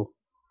yellow blue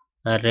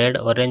ना red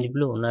orange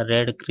blue ना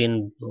red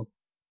green blue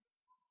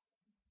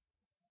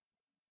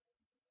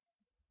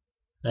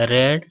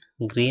red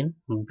green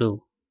blue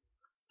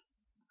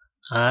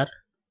R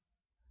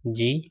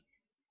G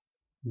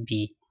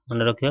B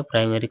मन रखियो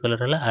प्राइमरी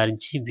कलर हला R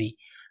G B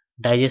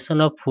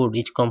digestion of food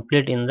is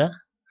complete in the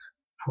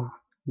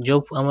जो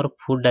हमर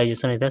फूड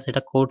डाइजेशन होता है सेटा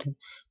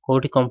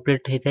कोठी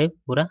कंप्लीट होता है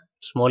पूरा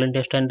स्मॉल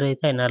इंटेस्टाइन रे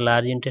होता है ना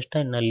लार्ज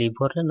इंटेस्टाइन ना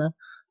लिवर रे ना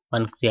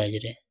पैनक्रियाज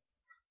रे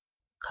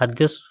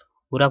खाद्य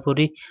पूरा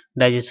पूरी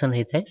डाइजेशन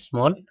होता है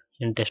स्मॉल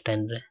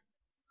इंटेस्टाइन रे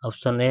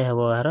ऑप्शन ए है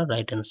वो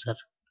राइट आंसर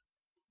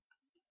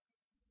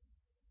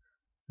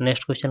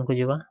नेक्स्ट क्वेश्चन को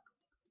जीवा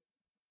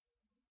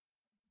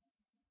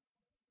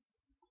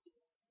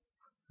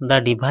the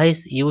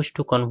device used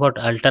to convert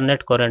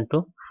alternate current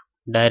to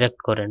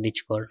direct current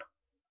is called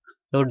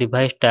जो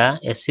डिवाइस टा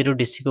एसी रु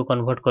डीसी को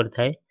कन्वर्ट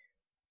करता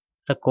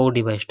है को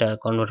डिवाइस टा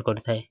कन्वर्ट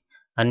करता है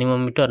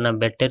एनीमोमीटर ना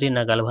बैटरी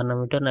ना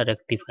गाल्वानोमीटर ना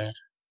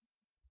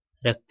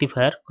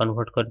रेक्टिफायर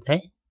कन्वर्ट करता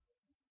है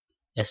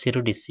एसी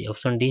रु डीसी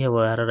ऑप्शन डी है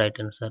वो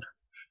right answer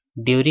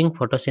during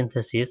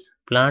photosynthesis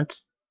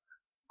plants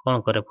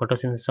कौन करे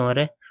फोटोसिंथेसिस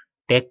समय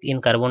टेक इन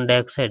कार्बन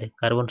डाइऑक्साइड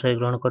कार्बन से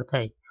ग्रहण करता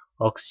है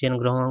ऑक्सीजन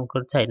ग्रहण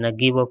करता है ना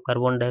गिव अप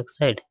कार्बन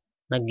डाइऑक्साइड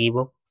ना गिव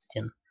अप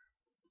ऑक्सीजन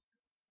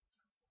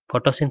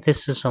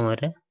फोटोसिंथेसिस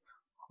समय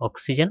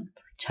ऑक्सीजन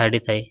छाड़ी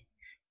थाए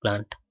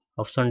प्लांट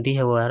ऑप्शन डी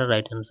है वो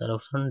right answer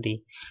option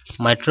D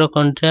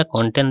mitochondria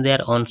contain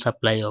their own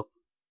supply of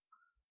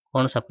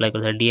कौन सप्लाई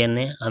करता है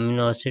DNA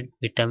amino acid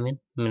vitamin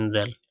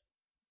mineral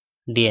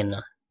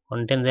DNA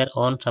contain their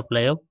own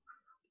supply of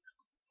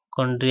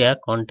कॉन्ड्रिया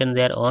contain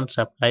their own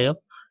supply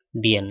of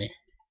DNA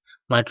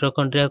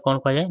mitochondria कौन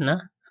कहा जाए ना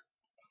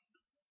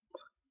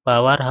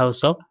power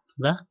house of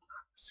the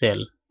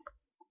cell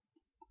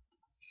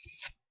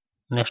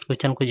next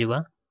question को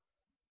जीवा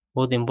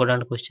बहुत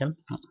important question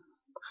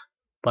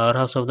power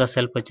house of the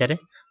cell पचारे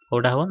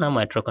कोडा हो ना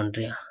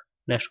माइटोकॉन्ड्रिया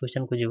नेक्स्ट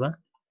क्वेश्चन को जीवा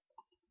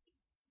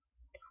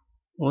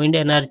wind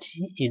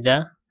energy is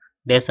the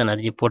dash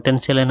energy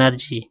potential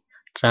energy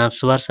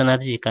transverse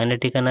energy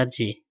kinetic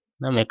energy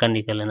ना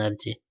मैकेनिकल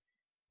एनर्जी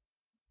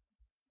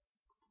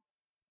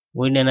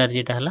विंड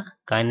एनर्जी टा हला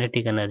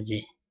काइनेटिक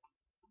एनर्जी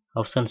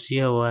ऑप्शन सी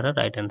है वो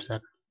right answer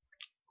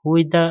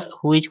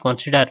who is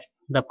consider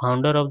the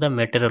founder of the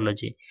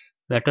meteorology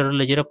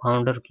row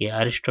founder किए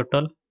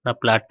Aristotle ना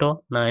Plato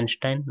ना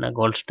Einstein ना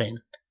Goldstein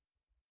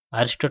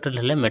Aristotle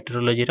हेले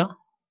meteorology row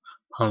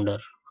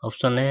founder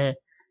option A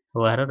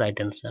वो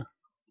राइट आंसर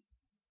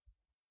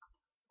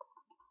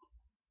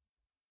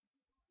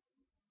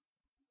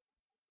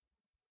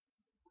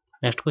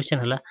नेक्स्ट क्वेश्चन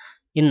हला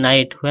in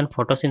night when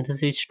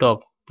photosynthesis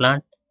stop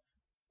plant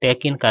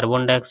take in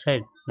carbon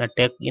dioxide ना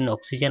take इन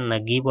oxygen ना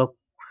give up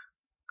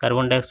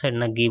carbon dioxide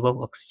ना गिव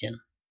अप ऑक्सीजन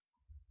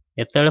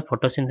एतले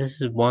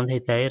फोटोसिंथेसिस बंद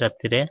होता है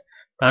राति रे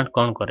प्लांट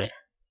कौन करे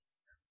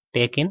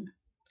टेक इन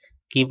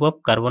गिव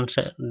अप कार्बन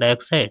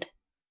डाइऑक्साइड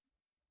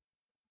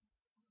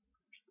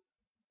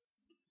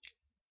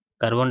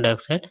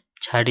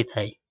छाड़ी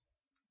थाए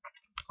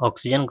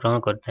ऑक्सीजन ग्रहण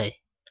करता है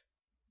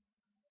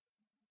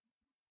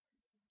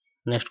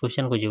नेक्स्ट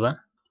क्वेश्चन को जीवा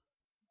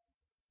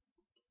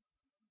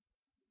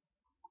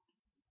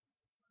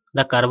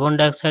the carbon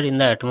dioxide in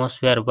the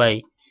atmosphere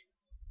by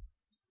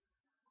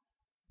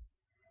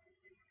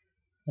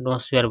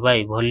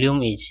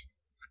volume is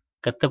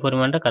केते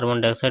परिमाण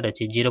कार्बन डाइऑक्साइड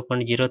अछि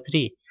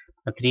 0.03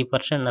 ना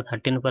 3% ना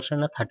 13%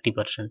 ना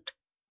 30%।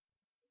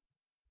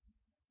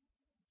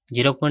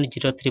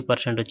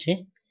 0.03% अछि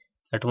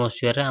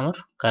एटमॉस्फेयर रे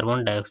हमर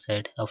कार्बन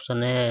डाइऑक्साइड।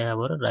 ऑप्शन ए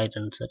हमर right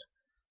answer.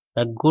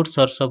 The good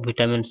source of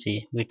vitamin C,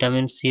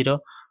 vitamin C row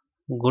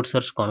good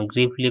source कौन?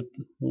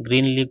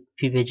 ग्रीन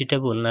लीफी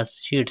वेजिटेबल ना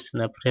सीड्स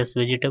ना फ्रेश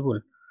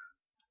वेजिटेबल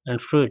एंड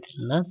फ्रूट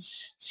ना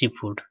सी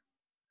फूड।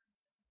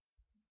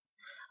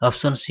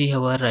 ऑप्शन सी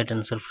हवा right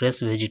answer,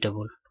 fresh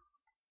vegetable.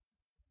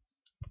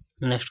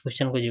 Next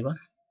question को जीवा।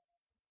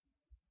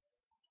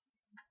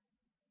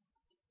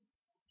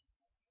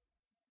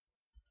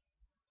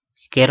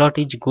 Carrot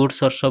is good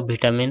source of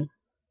vitamin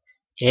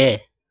A,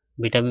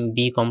 vitamin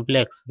B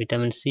complex,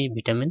 vitamin C,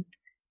 vitamin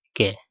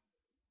के।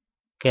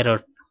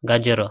 Carrot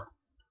गाजर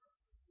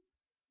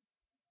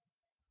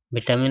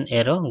vitamin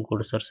A row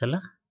good source है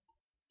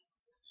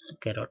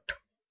carrot.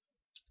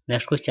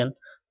 Next question,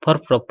 for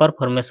proper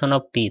formation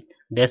of teeth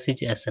dash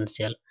is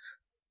essential.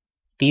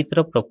 Teeth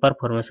row proper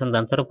formation,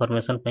 दांत रो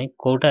formation पई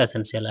Kota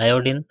essential?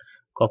 Iodine,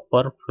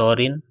 copper,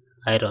 fluorine,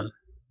 iron.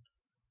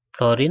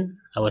 Fluorine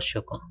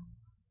आवश्यक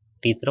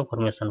teeth रो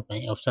formation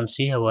पई। Option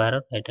C हवार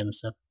right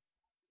answer.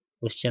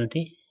 Question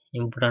T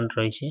important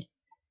रही छे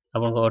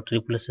आपन को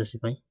triple SSC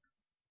पई।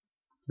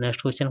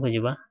 नेक्स्ट क्वेश्चन को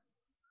जीवा।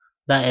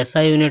 The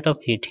SI unit of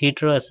heat,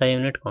 heat row SI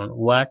unit कौन?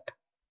 वाट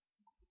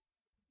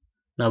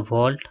ना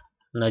वोल्ट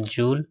ना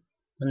जूल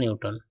ना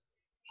न्यूटन।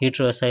 हीट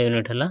रो एसआई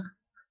यूनिट है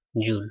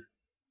जूल।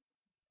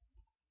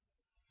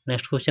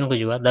 नेक्स्ट क्वेश्चन को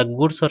जीवा। The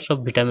good source of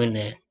vitamin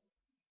A,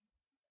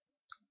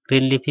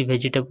 green leafy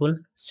vegetable,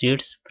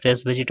 seeds,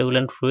 fresh vegetable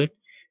and fruit,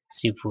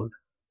 sea food.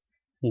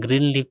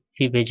 Green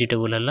leafy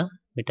vegetable है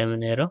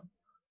vitamin A row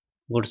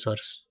good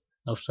source.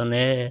 Option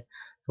A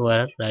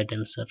war right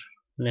answer.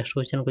 Next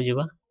question को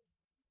जीवा।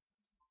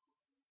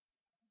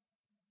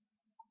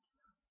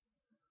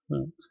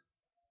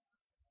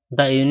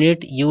 The unit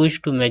use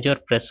to major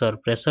pressure,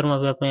 pressure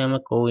मापिया पे हमें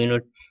को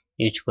unit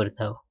use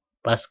करता हो?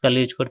 Pascal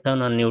use करता हो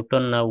ना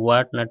न्यूटन ना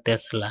वाट ना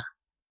टेस्ला।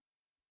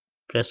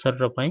 प्रेशर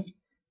रो पई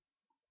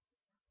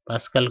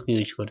पास्कल को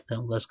यूज करता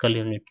हो, pascal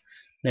unit.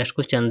 Next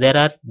question, there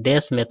are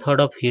dash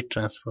method of heat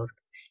transfer,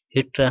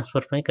 heat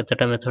transfer पई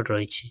केतेटा मेथड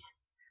रही छी?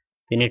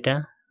 तीनटा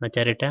ना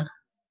चारिटा,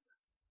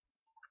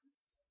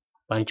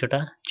 पांचटा,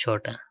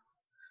 छटा?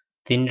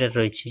 तीनटा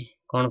रही छी।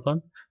 कौन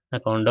कौन ना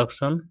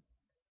कंडक्शन,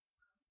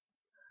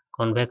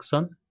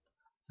 कन्वेक्शन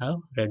आउ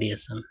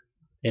रेडिएशन।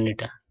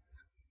 तीनटा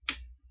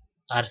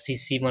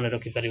आरसीसी मन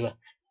रखि परिबा।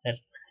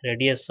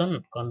 Radiation,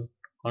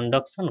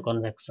 conduction,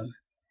 convection.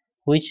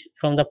 Which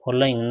from the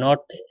following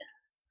not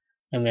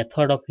a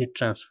method of heat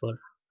transfer?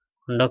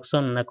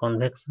 Conduction ना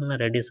convection ना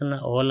radiation ना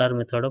all are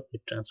method of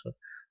heat transfer।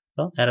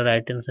 तो यार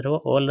राइट आंसर हो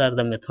all are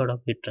the method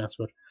of heat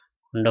transfer।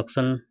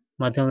 Conduction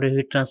माध्यम रे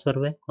heat transfer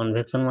हुए,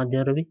 convection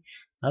माध्यम रे भी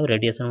और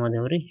रेडिएशन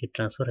माध्यम रे हीट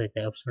ट्रांसफर होता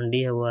है। ऑप्शन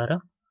डी है वो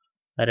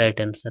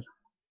राइट आंसर।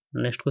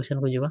 नेक्स्ट क्वेश्चन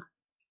को जीवा।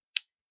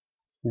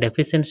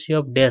 Deficiency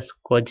of dash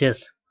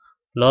causes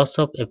loss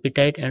of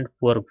appetite and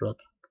poor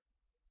growth.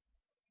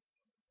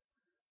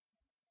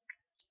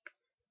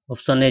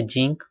 Option A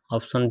zinc,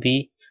 option B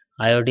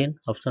iodine,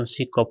 option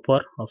C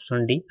copper,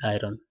 option D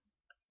iron.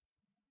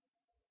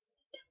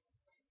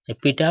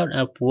 Apatite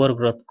और poor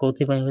growth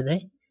कोथि पई होय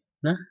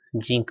ना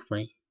zinc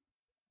पई,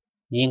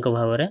 zinc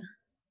अभाव रे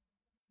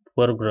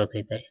poor growth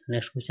होता है।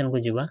 नेक्स्ट क्वेश्चन को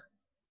जीवा।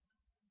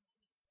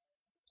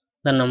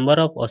 द नंबर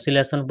ऑफ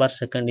ऑसिलेशन पर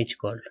सेकंड इज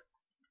कॉल्ड,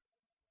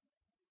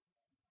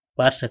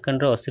 पर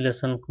सेकंड रो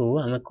ऑसिलेशन को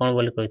हमें कौन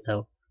बोली कहता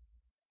हो?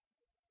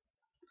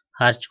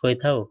 हर्ट्ज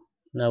कहता हो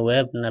ना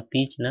वेव ना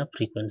पिच ना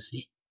frequency.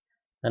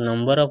 The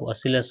number of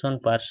oscillation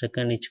पर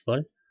second is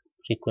called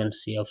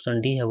frequency. Option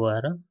D है वो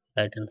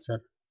right answer.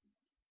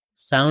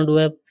 Sound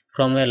wave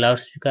from A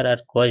loudspeaker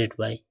are caused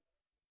by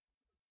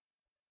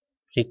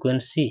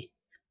frequency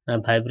ना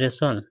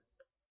वाइब्रेशन,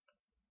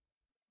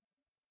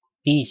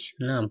 पिच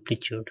ना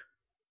एम्पलीट्यूड।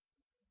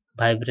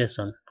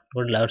 वाइब्रेशन,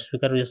 गोटे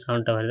लाउडस्पीकर जो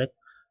साउंड टा बाहर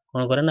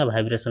कौन करे ना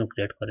वाइब्रेशन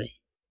क्रिएट करे।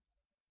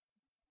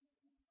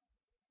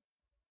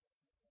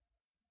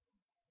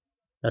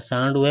 द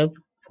साउंड वेव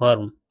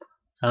फॉर्म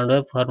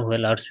हुए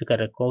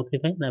लाउडस्पीकर कोथि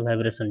पे ना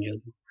वाइब्रेशन जो।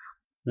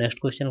 नेक्स्ट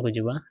क्वेश्चन को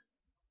जीवा।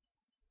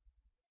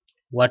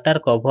 Water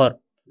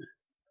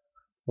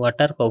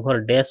cover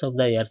dash of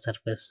the air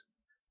surface,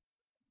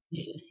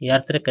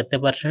 air रे केते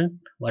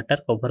परसेंट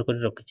वाटर कवर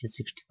कर रखी छी?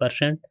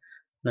 60%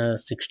 ना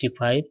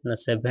 65 ना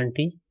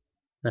 70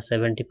 ना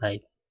 75?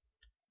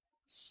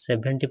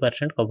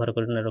 70% कवर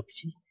कर रखी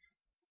छी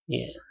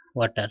ये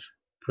वाटर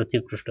पृथ्वी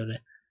पृष्ठ रे।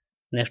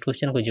 नेक्स्ट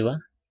क्वेश्चन को जीवा।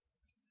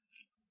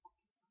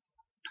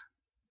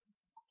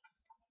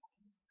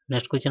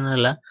 नेक्स्ट क्वेश्चन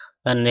है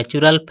the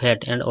natural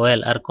fat and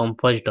oil are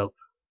composed of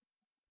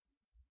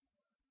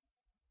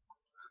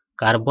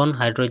carbon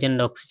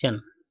hydrogen oxygen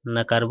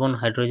ना कार्बन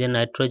हाइड्रोजन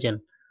नाइट्रोजन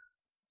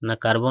ना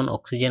कार्बन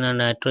ऑक्सीजन और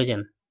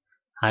नाइट्रोजन,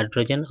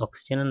 हाइड्रोजन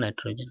ऑक्सीजन और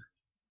नाइट्रोजन।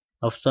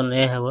 ऑप्शन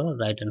ए है वो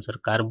राइट आंसर,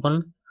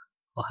 कार्बन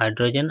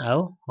हाइड्रोजन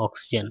और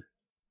oxygen.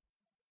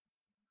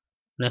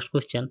 Next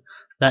question,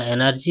 the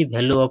energy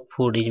value of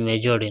food is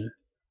measured in,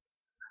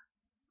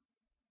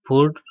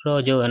 food रो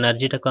जो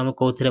energy टाको आम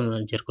कौन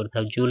मेजर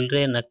करता जूल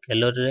रे ना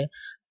कैलोरी रे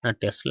ना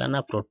टेस्ला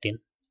ना प्रोटीन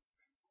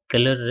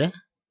कैलोरी रे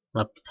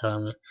मापी था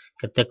आम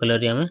केते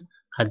कैलोरी आम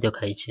खाद्य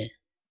खाइछे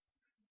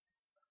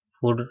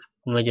फूड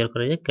मेजर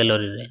करे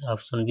कैलोरी रे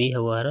ऑप्शन बी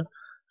है यार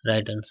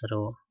राइट आंसर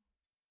हो।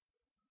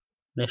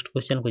 नेक्स्ट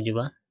क्वेश्चन को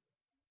जीवा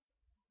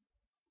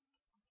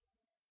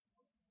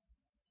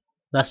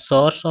the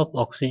source of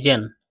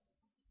oxygen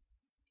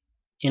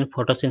in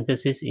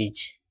photosynthesis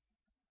is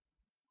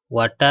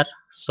water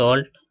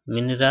salt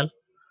mineral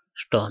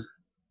stone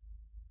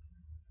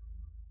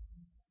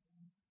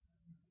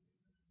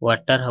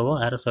water हम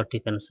यार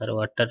सठिक आंसर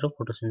वाटर रो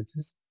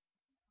फोटोसिंथेसिस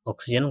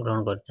ऑक्सीजन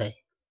ग्रहण करता है।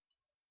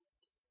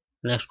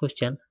 Next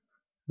question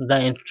the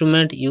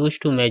instrument use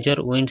to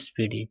major wind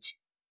speed is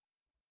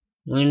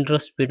wind row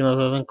speed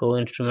मापा को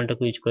इंस्ट्रूमेंट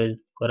को यूज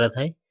करा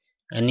था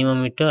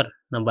एनीमोमीटर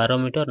ना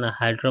बारोमीटर ना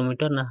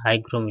हाइड्रोमीटर ना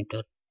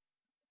हाइग्रोमीटर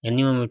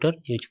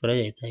एनीमोमीटर यूज करा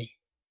जाता है।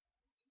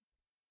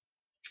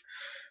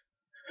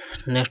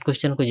 नेक्स्ट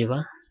क्वेश्चन को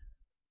जीवा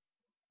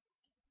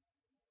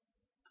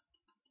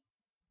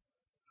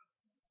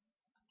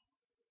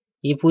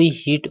if we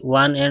heat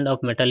one end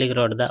of metallic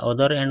rod the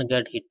other end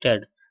get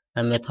heated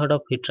the method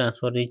of heat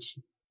transfer is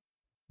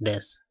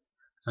dash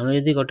आम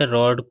यदि गोटे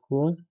रड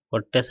को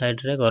गोटे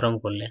साइड रे गरम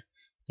कले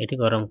ये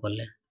गरम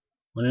कले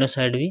अन्य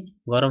साइड भी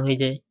गरम हो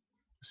जाए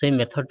से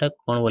मेथड टा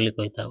कौन बोली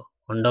कही था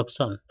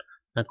कंडक्शन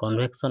ना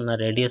कन्वेक्शन ना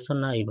रेडिएशन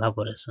ना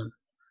इवापोरेशन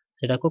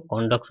सेटा को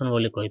कंडक्शन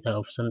बोली कही था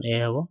ऑप्शन ए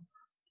है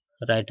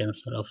right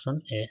answer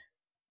option A.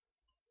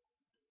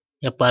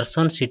 A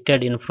person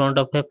seated in front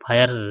of a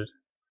fire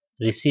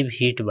receive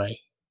heat by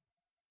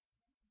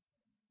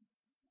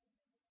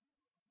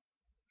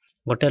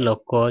गोटे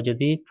लोक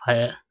जदि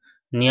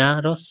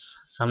निआर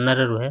सामना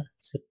रे रुहे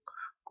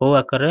को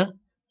आकार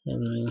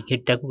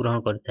हिट टाक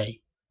ग्रहण करता है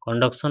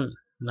कंडक्शन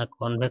ना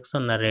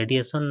कन्वेक्शन ना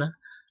रेडिएशन ना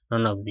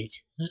none of this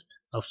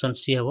option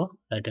C है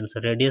राइट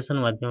आंसर रेडिएशन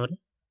माध्यम रे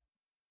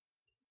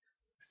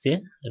से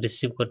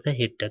रिसीव करता है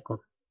हिट टाक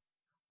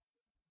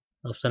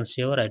ऑप्शन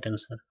सी है राइट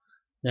आंसर।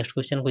 नेक्स्ट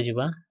क्वेश्चन को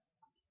जीवा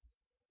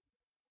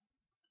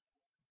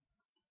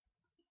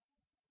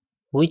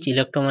which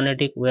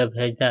electromagnetic wave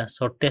has the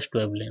shortest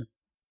wavelength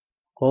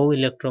को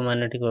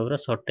इलेक्ट्रोमैग्नेटिक वेव रो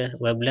शॉर्टेस्ट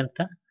वेवलेंथ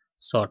ता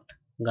शॉर्ट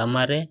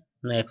गामा रे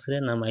ना एक्सरे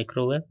ना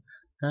माइक्रोवेव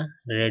ना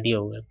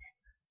रेडियो वेव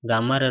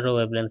गामा रे रो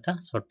वेवलेंथ ता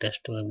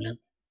शॉर्टेस्ट वेवलेंथ।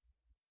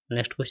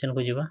 नेक्स्ट क्वेश्चन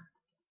को जीवा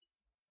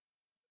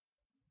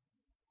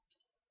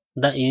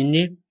the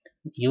unit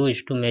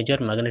used to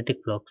major magnetic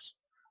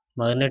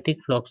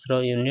flux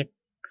row unit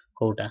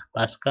Kota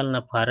pascal ना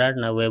फाराड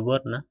ना वेबर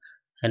ना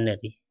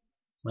हेनरी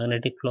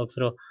मैग्नेटिक फ्लक्स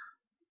रो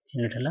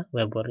यूनिट हला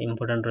वेबर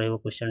इंपोर्टेंट रहबो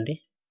क्वेश्चन टी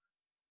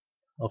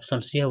ऑप्शन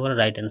सी है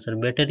right answer.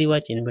 Battery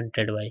was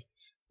invented by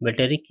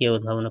battery किए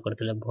उद्भावन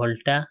करथिले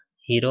वोल्टा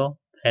हीरो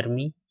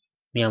फेर्मी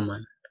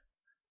म्यामान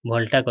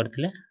वोल्टा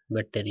करथिले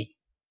बैटरी।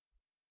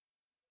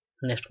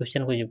 नेक्स्ट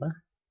क्वेश्चन को जीवा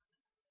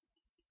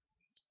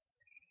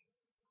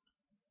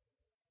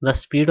the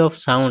speed of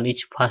sound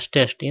is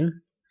fastest in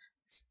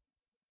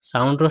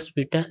sound row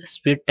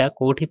speed टा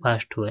कोठी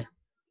फास्ट हुए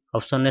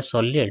ऑप्शन ए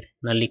सॉलिड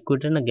ना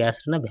लिक्विड ना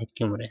गैस ना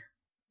वैक्यूम रे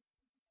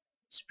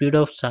speed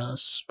of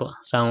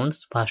sound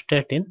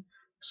fastest in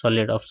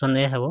solid option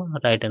A है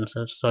राइट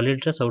आंसर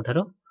सॉलिड रे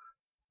सबठारो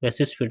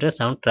बेसी स्पीड रे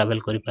साउंड ट्रैवल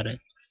करि पारे।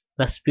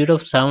 The speed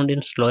of sound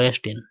in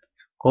slowest in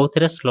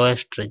कोथरे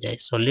slowest रे जाय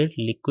सॉलिड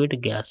लिक्विड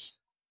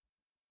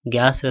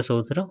गैस रे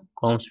सबठारो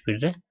कम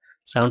स्पीड रे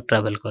साउंड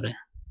ट्रैवल करे।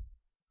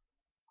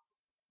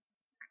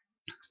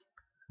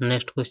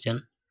 Next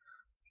question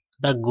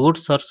the good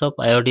source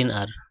of iodine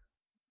are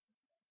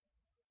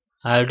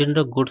iodine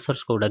row good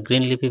source कोडा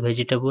green leafy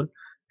vegetable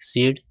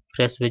seed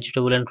fresh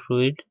vegetable and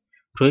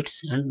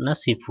fruits and ना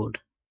sea food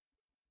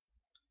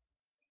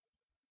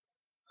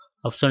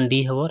option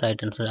D है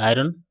right answer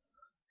iron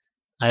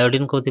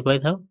iodine कोथि पाई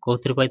था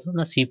कोथि पाई था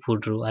ना sea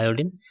food रो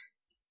iodine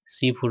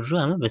sea food रो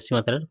हम बेसी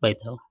मात्रा रे पाई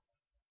था।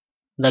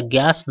 The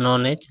gas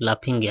known as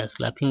laughing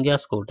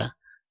gas Kota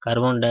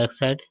carbon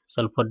dioxide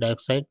sulphur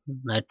dioxide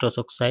nitrous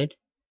oxide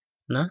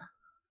ना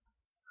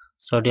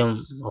सोडियम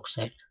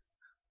ऑक्साइड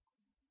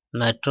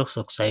नाइट्रस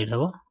ऑक्साइड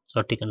है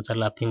सठिक answer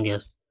laughing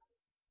gas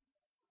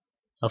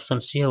option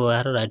C है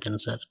यार right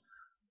answer.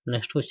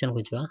 Next question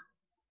बुझवा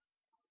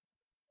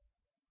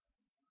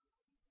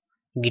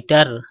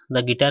guitar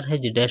the guitar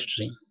has dash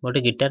string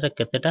गोटे guitar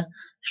केतेटा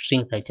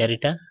string थाय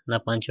चारिटा ना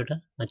पांचटा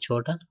ना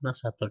छटा ना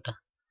सातटा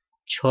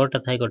छटा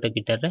थाय गोटे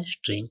गिटार रे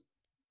string.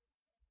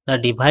 The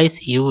device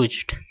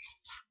used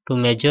to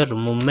major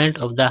movement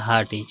of the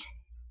heart is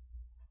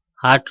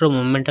heart row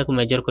movement को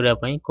मेजर करबा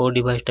पई को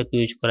डिवाइस टा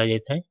यूज करा जाय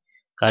थाय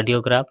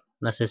कार्डियोग्राफ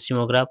ना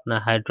सेस्मोग्राफ ना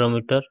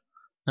हाइड्रोमीटर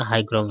ना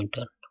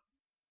हाइग्रोमीटर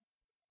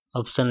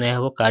ऑप्शन ए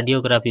है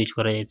कार्डियोग्राफ यूज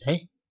करा जाय थाय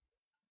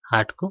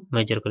हार्ट को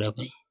मेजर करबा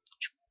पई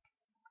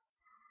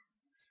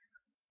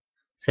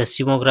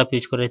सेस्मोग्राफ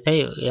यूज करा जाय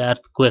थाय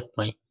अर्थक्वेक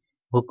पई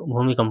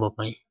भूमिकंप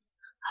पई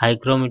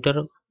हाइग्रोमीटर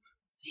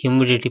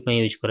ह्यूमिडिटी पई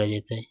यूज करा जाय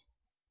थाय।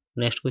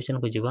 नेक्स्ट क्वेश्चन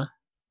को जीवा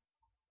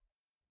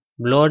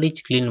blood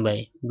is clean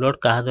by blood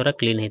कहा द्वारा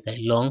क्लीन होता है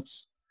lungs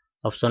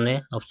option A,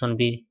 option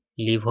B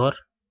liver,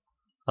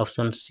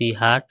 option C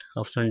heart,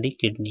 option D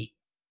kidney.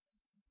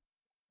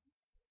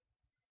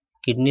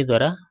 Kidney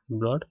द्वारा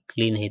ब्लड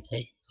क्लीन होता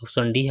है।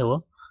 ऑप्शन डी है वो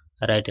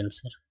right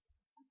answer.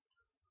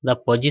 The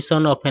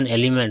position of an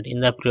element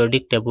in the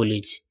periodic table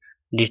is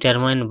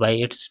determined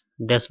by it's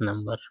dash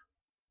number.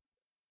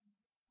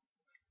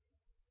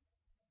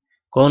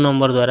 कौ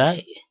number द्वारा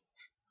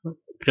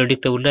periodic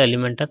table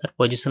element तार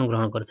position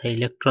ग्रहण करता है,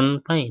 इलेक्ट्रॉन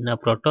पाई ना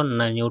प्रोटॉन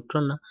ना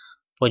न्यूट्रॉन ना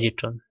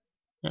पॉजिट्रॉन।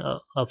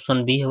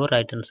 ऑप्शन बी है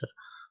राइट आंसर,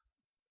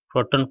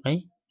 प्रोटॉन पाई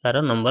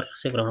तार नंबर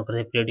से ग्रहण करता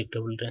है पीरियोडिक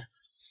टेबल रे।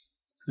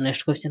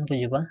 नेक्स्ट क्वेश्चन को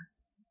जीवा।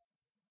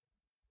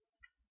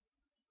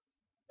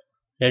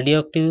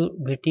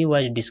 Radioactivity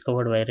was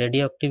discovered by,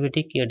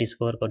 radioactivity किए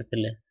डिस्कवर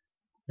करते?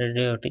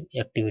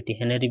 Radioactivity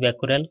Henri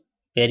Becquerel,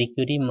 Pierre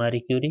Curie, मारी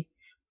क्यूरी,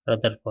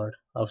 रदरफोर्ड।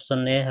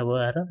 ऑप्शन ए है वो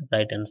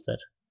right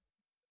answer,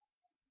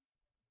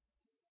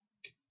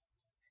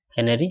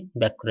 Henri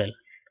Becquerel.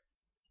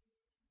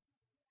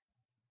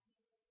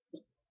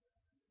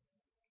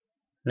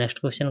 Next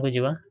question को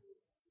जीवा।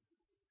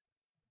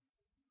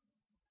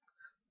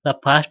 The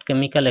fast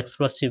chemical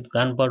explosive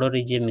gun powder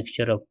is a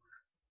mixture of,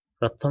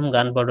 प्रथम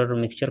gun powder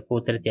mixture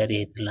कोथरे तैयारी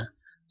हेतिला?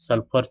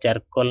 Sulphur,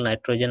 charcoal,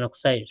 nitrogen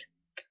oxide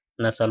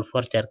ना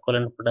sulphur, charcoal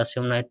and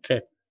potassium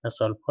nitrate ना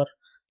sulphur,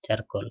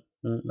 charcoal.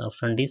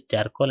 Option D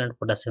charcoal and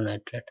potassium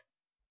nitrate.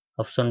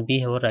 Option B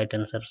है वो right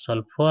answer,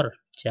 sulphur,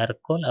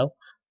 charcoal और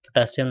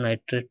potassium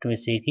nitrate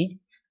मिसेकी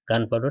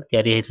gun powder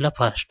तैयारी हेतिला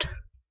fast.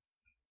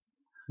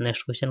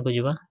 Next question को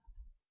जीवा।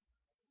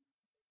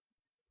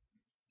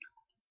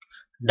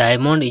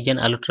 Diamond is an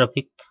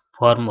allotropic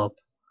form of,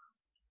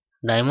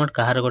 diamond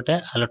कहार गोटे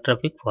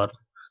allotropic form?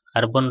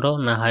 Carbon रो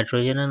ना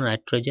hydrogen ना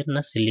nitrogen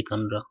ना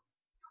सिलिकॉन रो?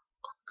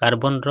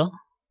 कार्बन रो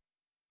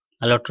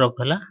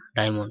एलोट्रोप हला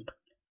diamond.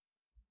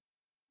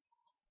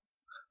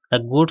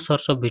 The good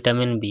source of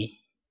vitamin B,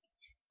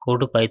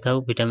 कोडू पाई था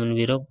विटामिन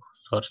बी रो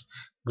source?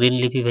 Green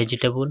leafy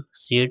vegetable,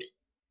 seed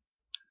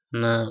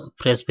ना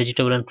फ्रेश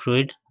वेजिटेबल एंड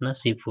फ्लूइड ना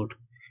sea food?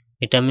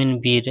 Vitamin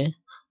B रे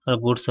और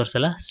गुड सोर्स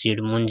हला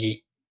सीड,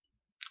 मंजी।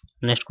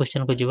 नेक्स्ट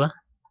क्वेश्चन को जीवा।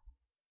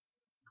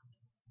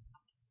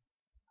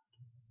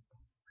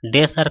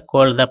 Dash are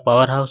called the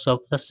power house of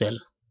the cell,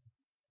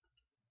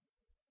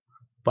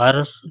 power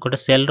house गोटे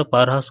cell row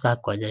power house कहा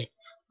कह जाए?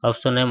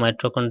 Option A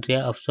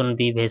mitochondria, option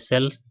B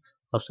vessels,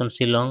 option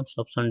C lungs,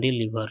 option D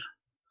liver.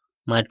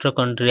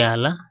 Mitochondria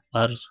हला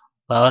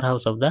power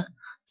house of the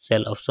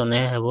cell, option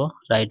A है वो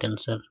right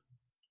answer.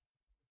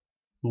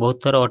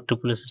 बहुत थर और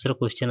ट्रिपल एसएस रो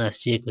क्वेश्चन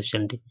आसी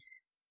क्वेश्चन टी।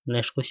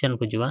 नेक्स्ट क्वेश्चन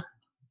को जीवा।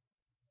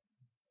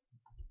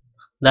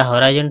 The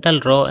horizontal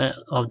row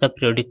of the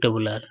periodic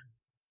table are,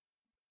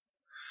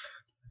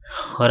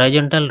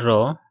 horizontal रो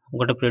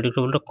गोटे पीरियोडिक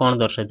टेबल रो कौन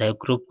दर्शाता है?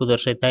 ग्रुप को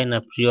दर्शाता है ना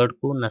पीरियड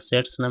को ना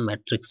सेट्स ना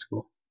मैट्रिक्स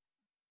को?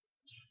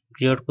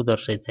 पीरियड को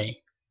दर्शाता है।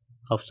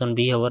 ऑप्शन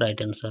बी है वो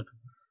right answer.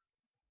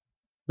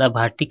 The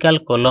vertical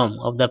column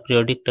of the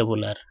periodic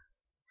table are,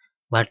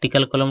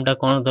 vertical column टा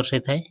कौन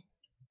दर्शाता है?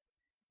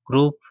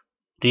 Group,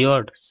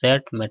 period,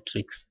 set,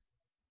 matrix?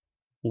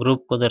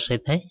 Group को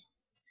दर्शाता है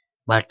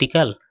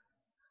वर्टिकल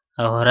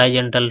और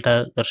हॉरिजॉन्टल टा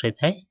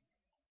दर्शाता है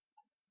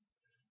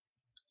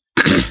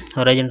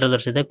हॉरिजॉन्टल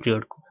दर्शाता है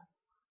पीरियड को।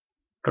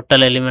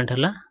 टोटल एलिमेंट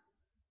हला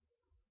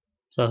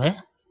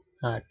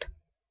 108।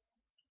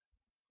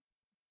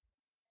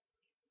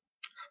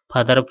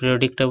 Father of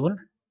periodic table.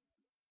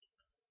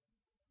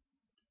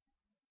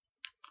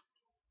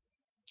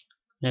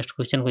 Next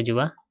question को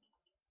जीवा।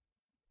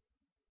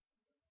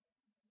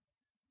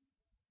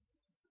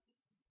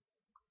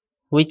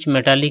 Which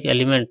metallic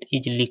element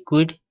is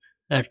liquid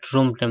at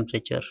room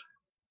temperature?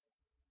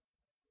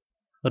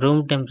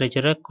 Room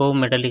temperature रे को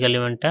मेटालिक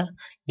एलिमेंट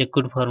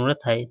लिक्विड फॉर्म रे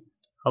थाए?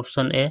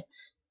 Option A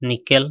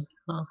nickel,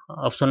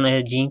 option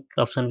A zinc,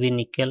 option B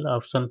nickel,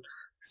 option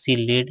C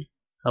lead,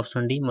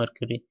 option D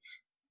mercury.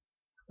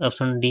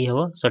 Option D है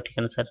वो सठिक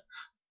answer,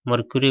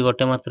 mercury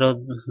गोटे मात्र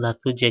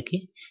धातु जे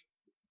कि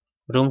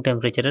रूम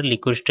टेम्परेचर रे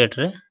लिक्विड स्टेट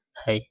रे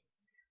थाए।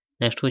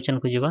 नेक्स्ट क्वेश्चन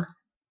को जीवा।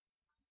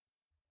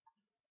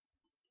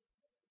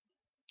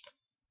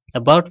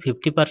 About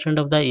 50%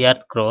 of the earth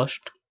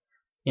crust,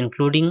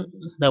 including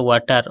the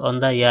water on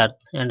the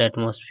earth and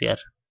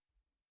atmosphere,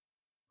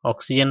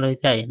 oxygen रही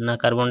है ना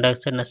कार्बन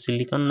डाइऑक्साइड ना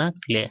सिलिकॉन ना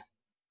क्ले?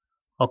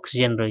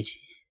 ऑक्सीजन रही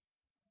है।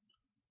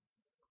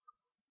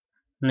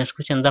 Next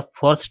question. The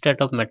fourth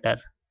state of matter,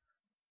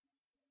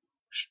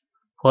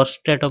 fourth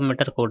state of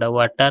matter कोडा?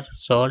 Water,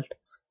 salt,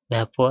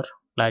 vapour,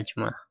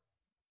 plasma?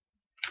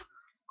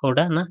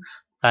 कोडा ना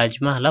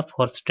प्लाज्मा हला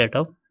fourth state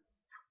of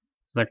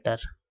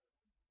matter.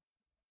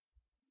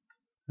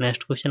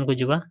 Next question को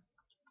जीवा।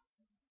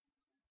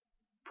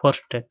 Fourth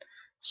state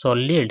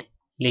solid,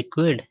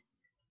 liquid,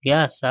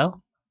 gas और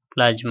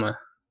प्लाज्मा?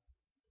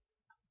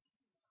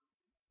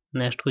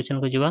 नेक्स्ट क्वेश्चन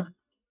को जीवा।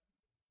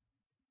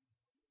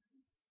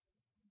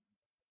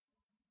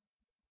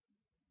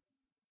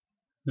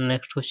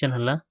 नेक्स्ट क्वेश्चन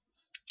हला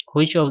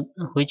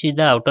which is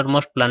the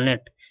outermost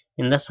planet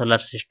in the solar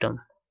system?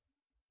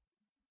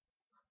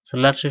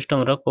 Solar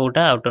system row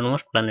Kota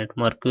outermost planet?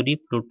 Mercury,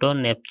 Pluto,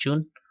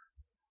 Neptune,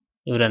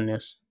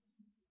 Uranus.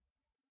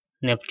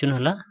 Neptune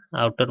हला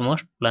outer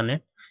most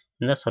planet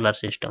in the solar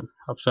system.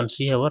 Option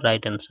C है वो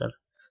right answer.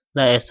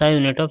 The SI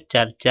unit of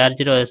charge,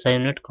 charge row SI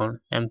unit कौन?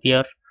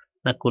 Ampere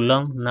ना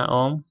coulomb ना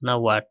ओम ना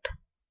वाट?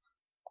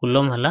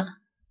 Coulomb हला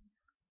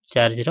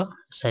charge रो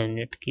SI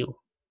unit. Q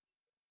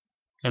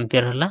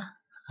ampere हला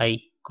आई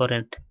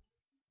current.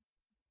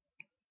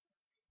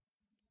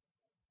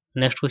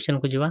 Next question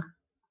को जीवा।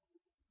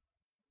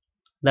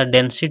 The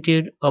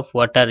density of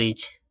water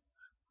is,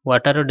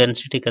 water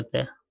density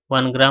केते?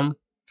 1 ग्राम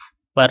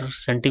पर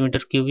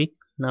सेंटीमीटर क्यूबिक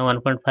ना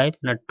 1.5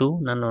 ना 2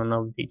 ना none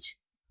of this?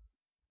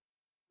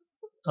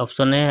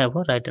 Option A है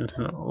वो राइट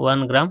आंसर,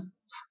 1 ग्राम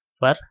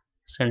पर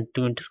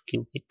centimetre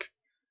cubic.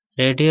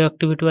 Radio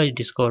activity was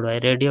discovered by,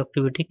 radio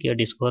activity किए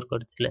डिस्कवर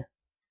करथिले?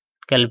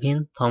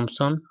 Kelvin,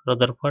 Thompson,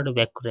 Rutherford,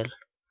 Becquerel?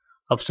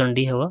 Option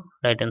D है वो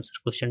right answer.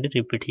 Question D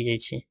repeat हो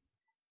जाइए।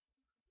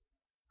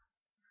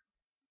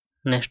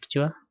 नेक्स्ट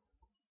जो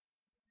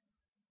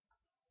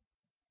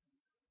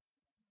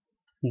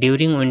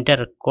during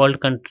winter cold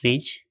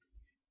countries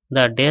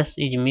the dash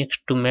is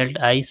mixed to melt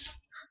ice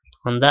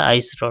on the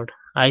ice road.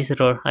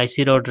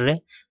 Icy road रे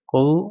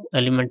को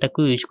element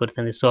को use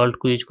करथांती? Salt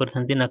को use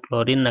करथांती ना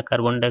क्लोरीन ना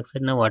कार्बन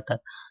डाइऑक्साइड ना वाटर?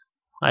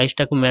 आइस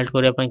टा को मेल्ट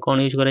करबा पई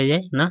कोन यूज करा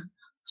जाय ना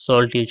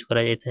सॉल्ट यूज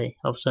करा जाय थाए।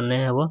 ऑप्शन ए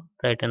है वो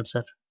राइट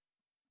आंसर।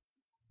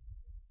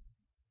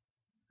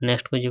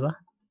 नेक्स्ट को जीवा।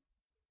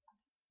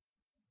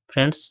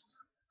 फ्रेंड्स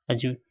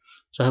आज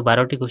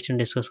 112 क्वेश्चन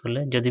डिस्कस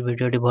कले। जदि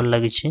वीडियोटी भल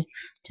लगी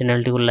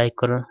चैनल टी को लाइक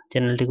कर,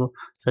 चैनल टी को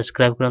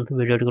सब्सक्राइब करंतु,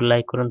 वीडियोटी को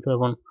लाइक करंतु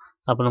एवं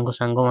आपनक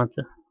सांग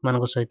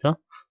मान सहित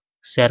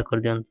शेयर कर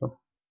दियंतु।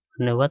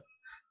 धन्यवाद।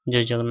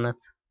 जय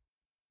जगन्नाथ।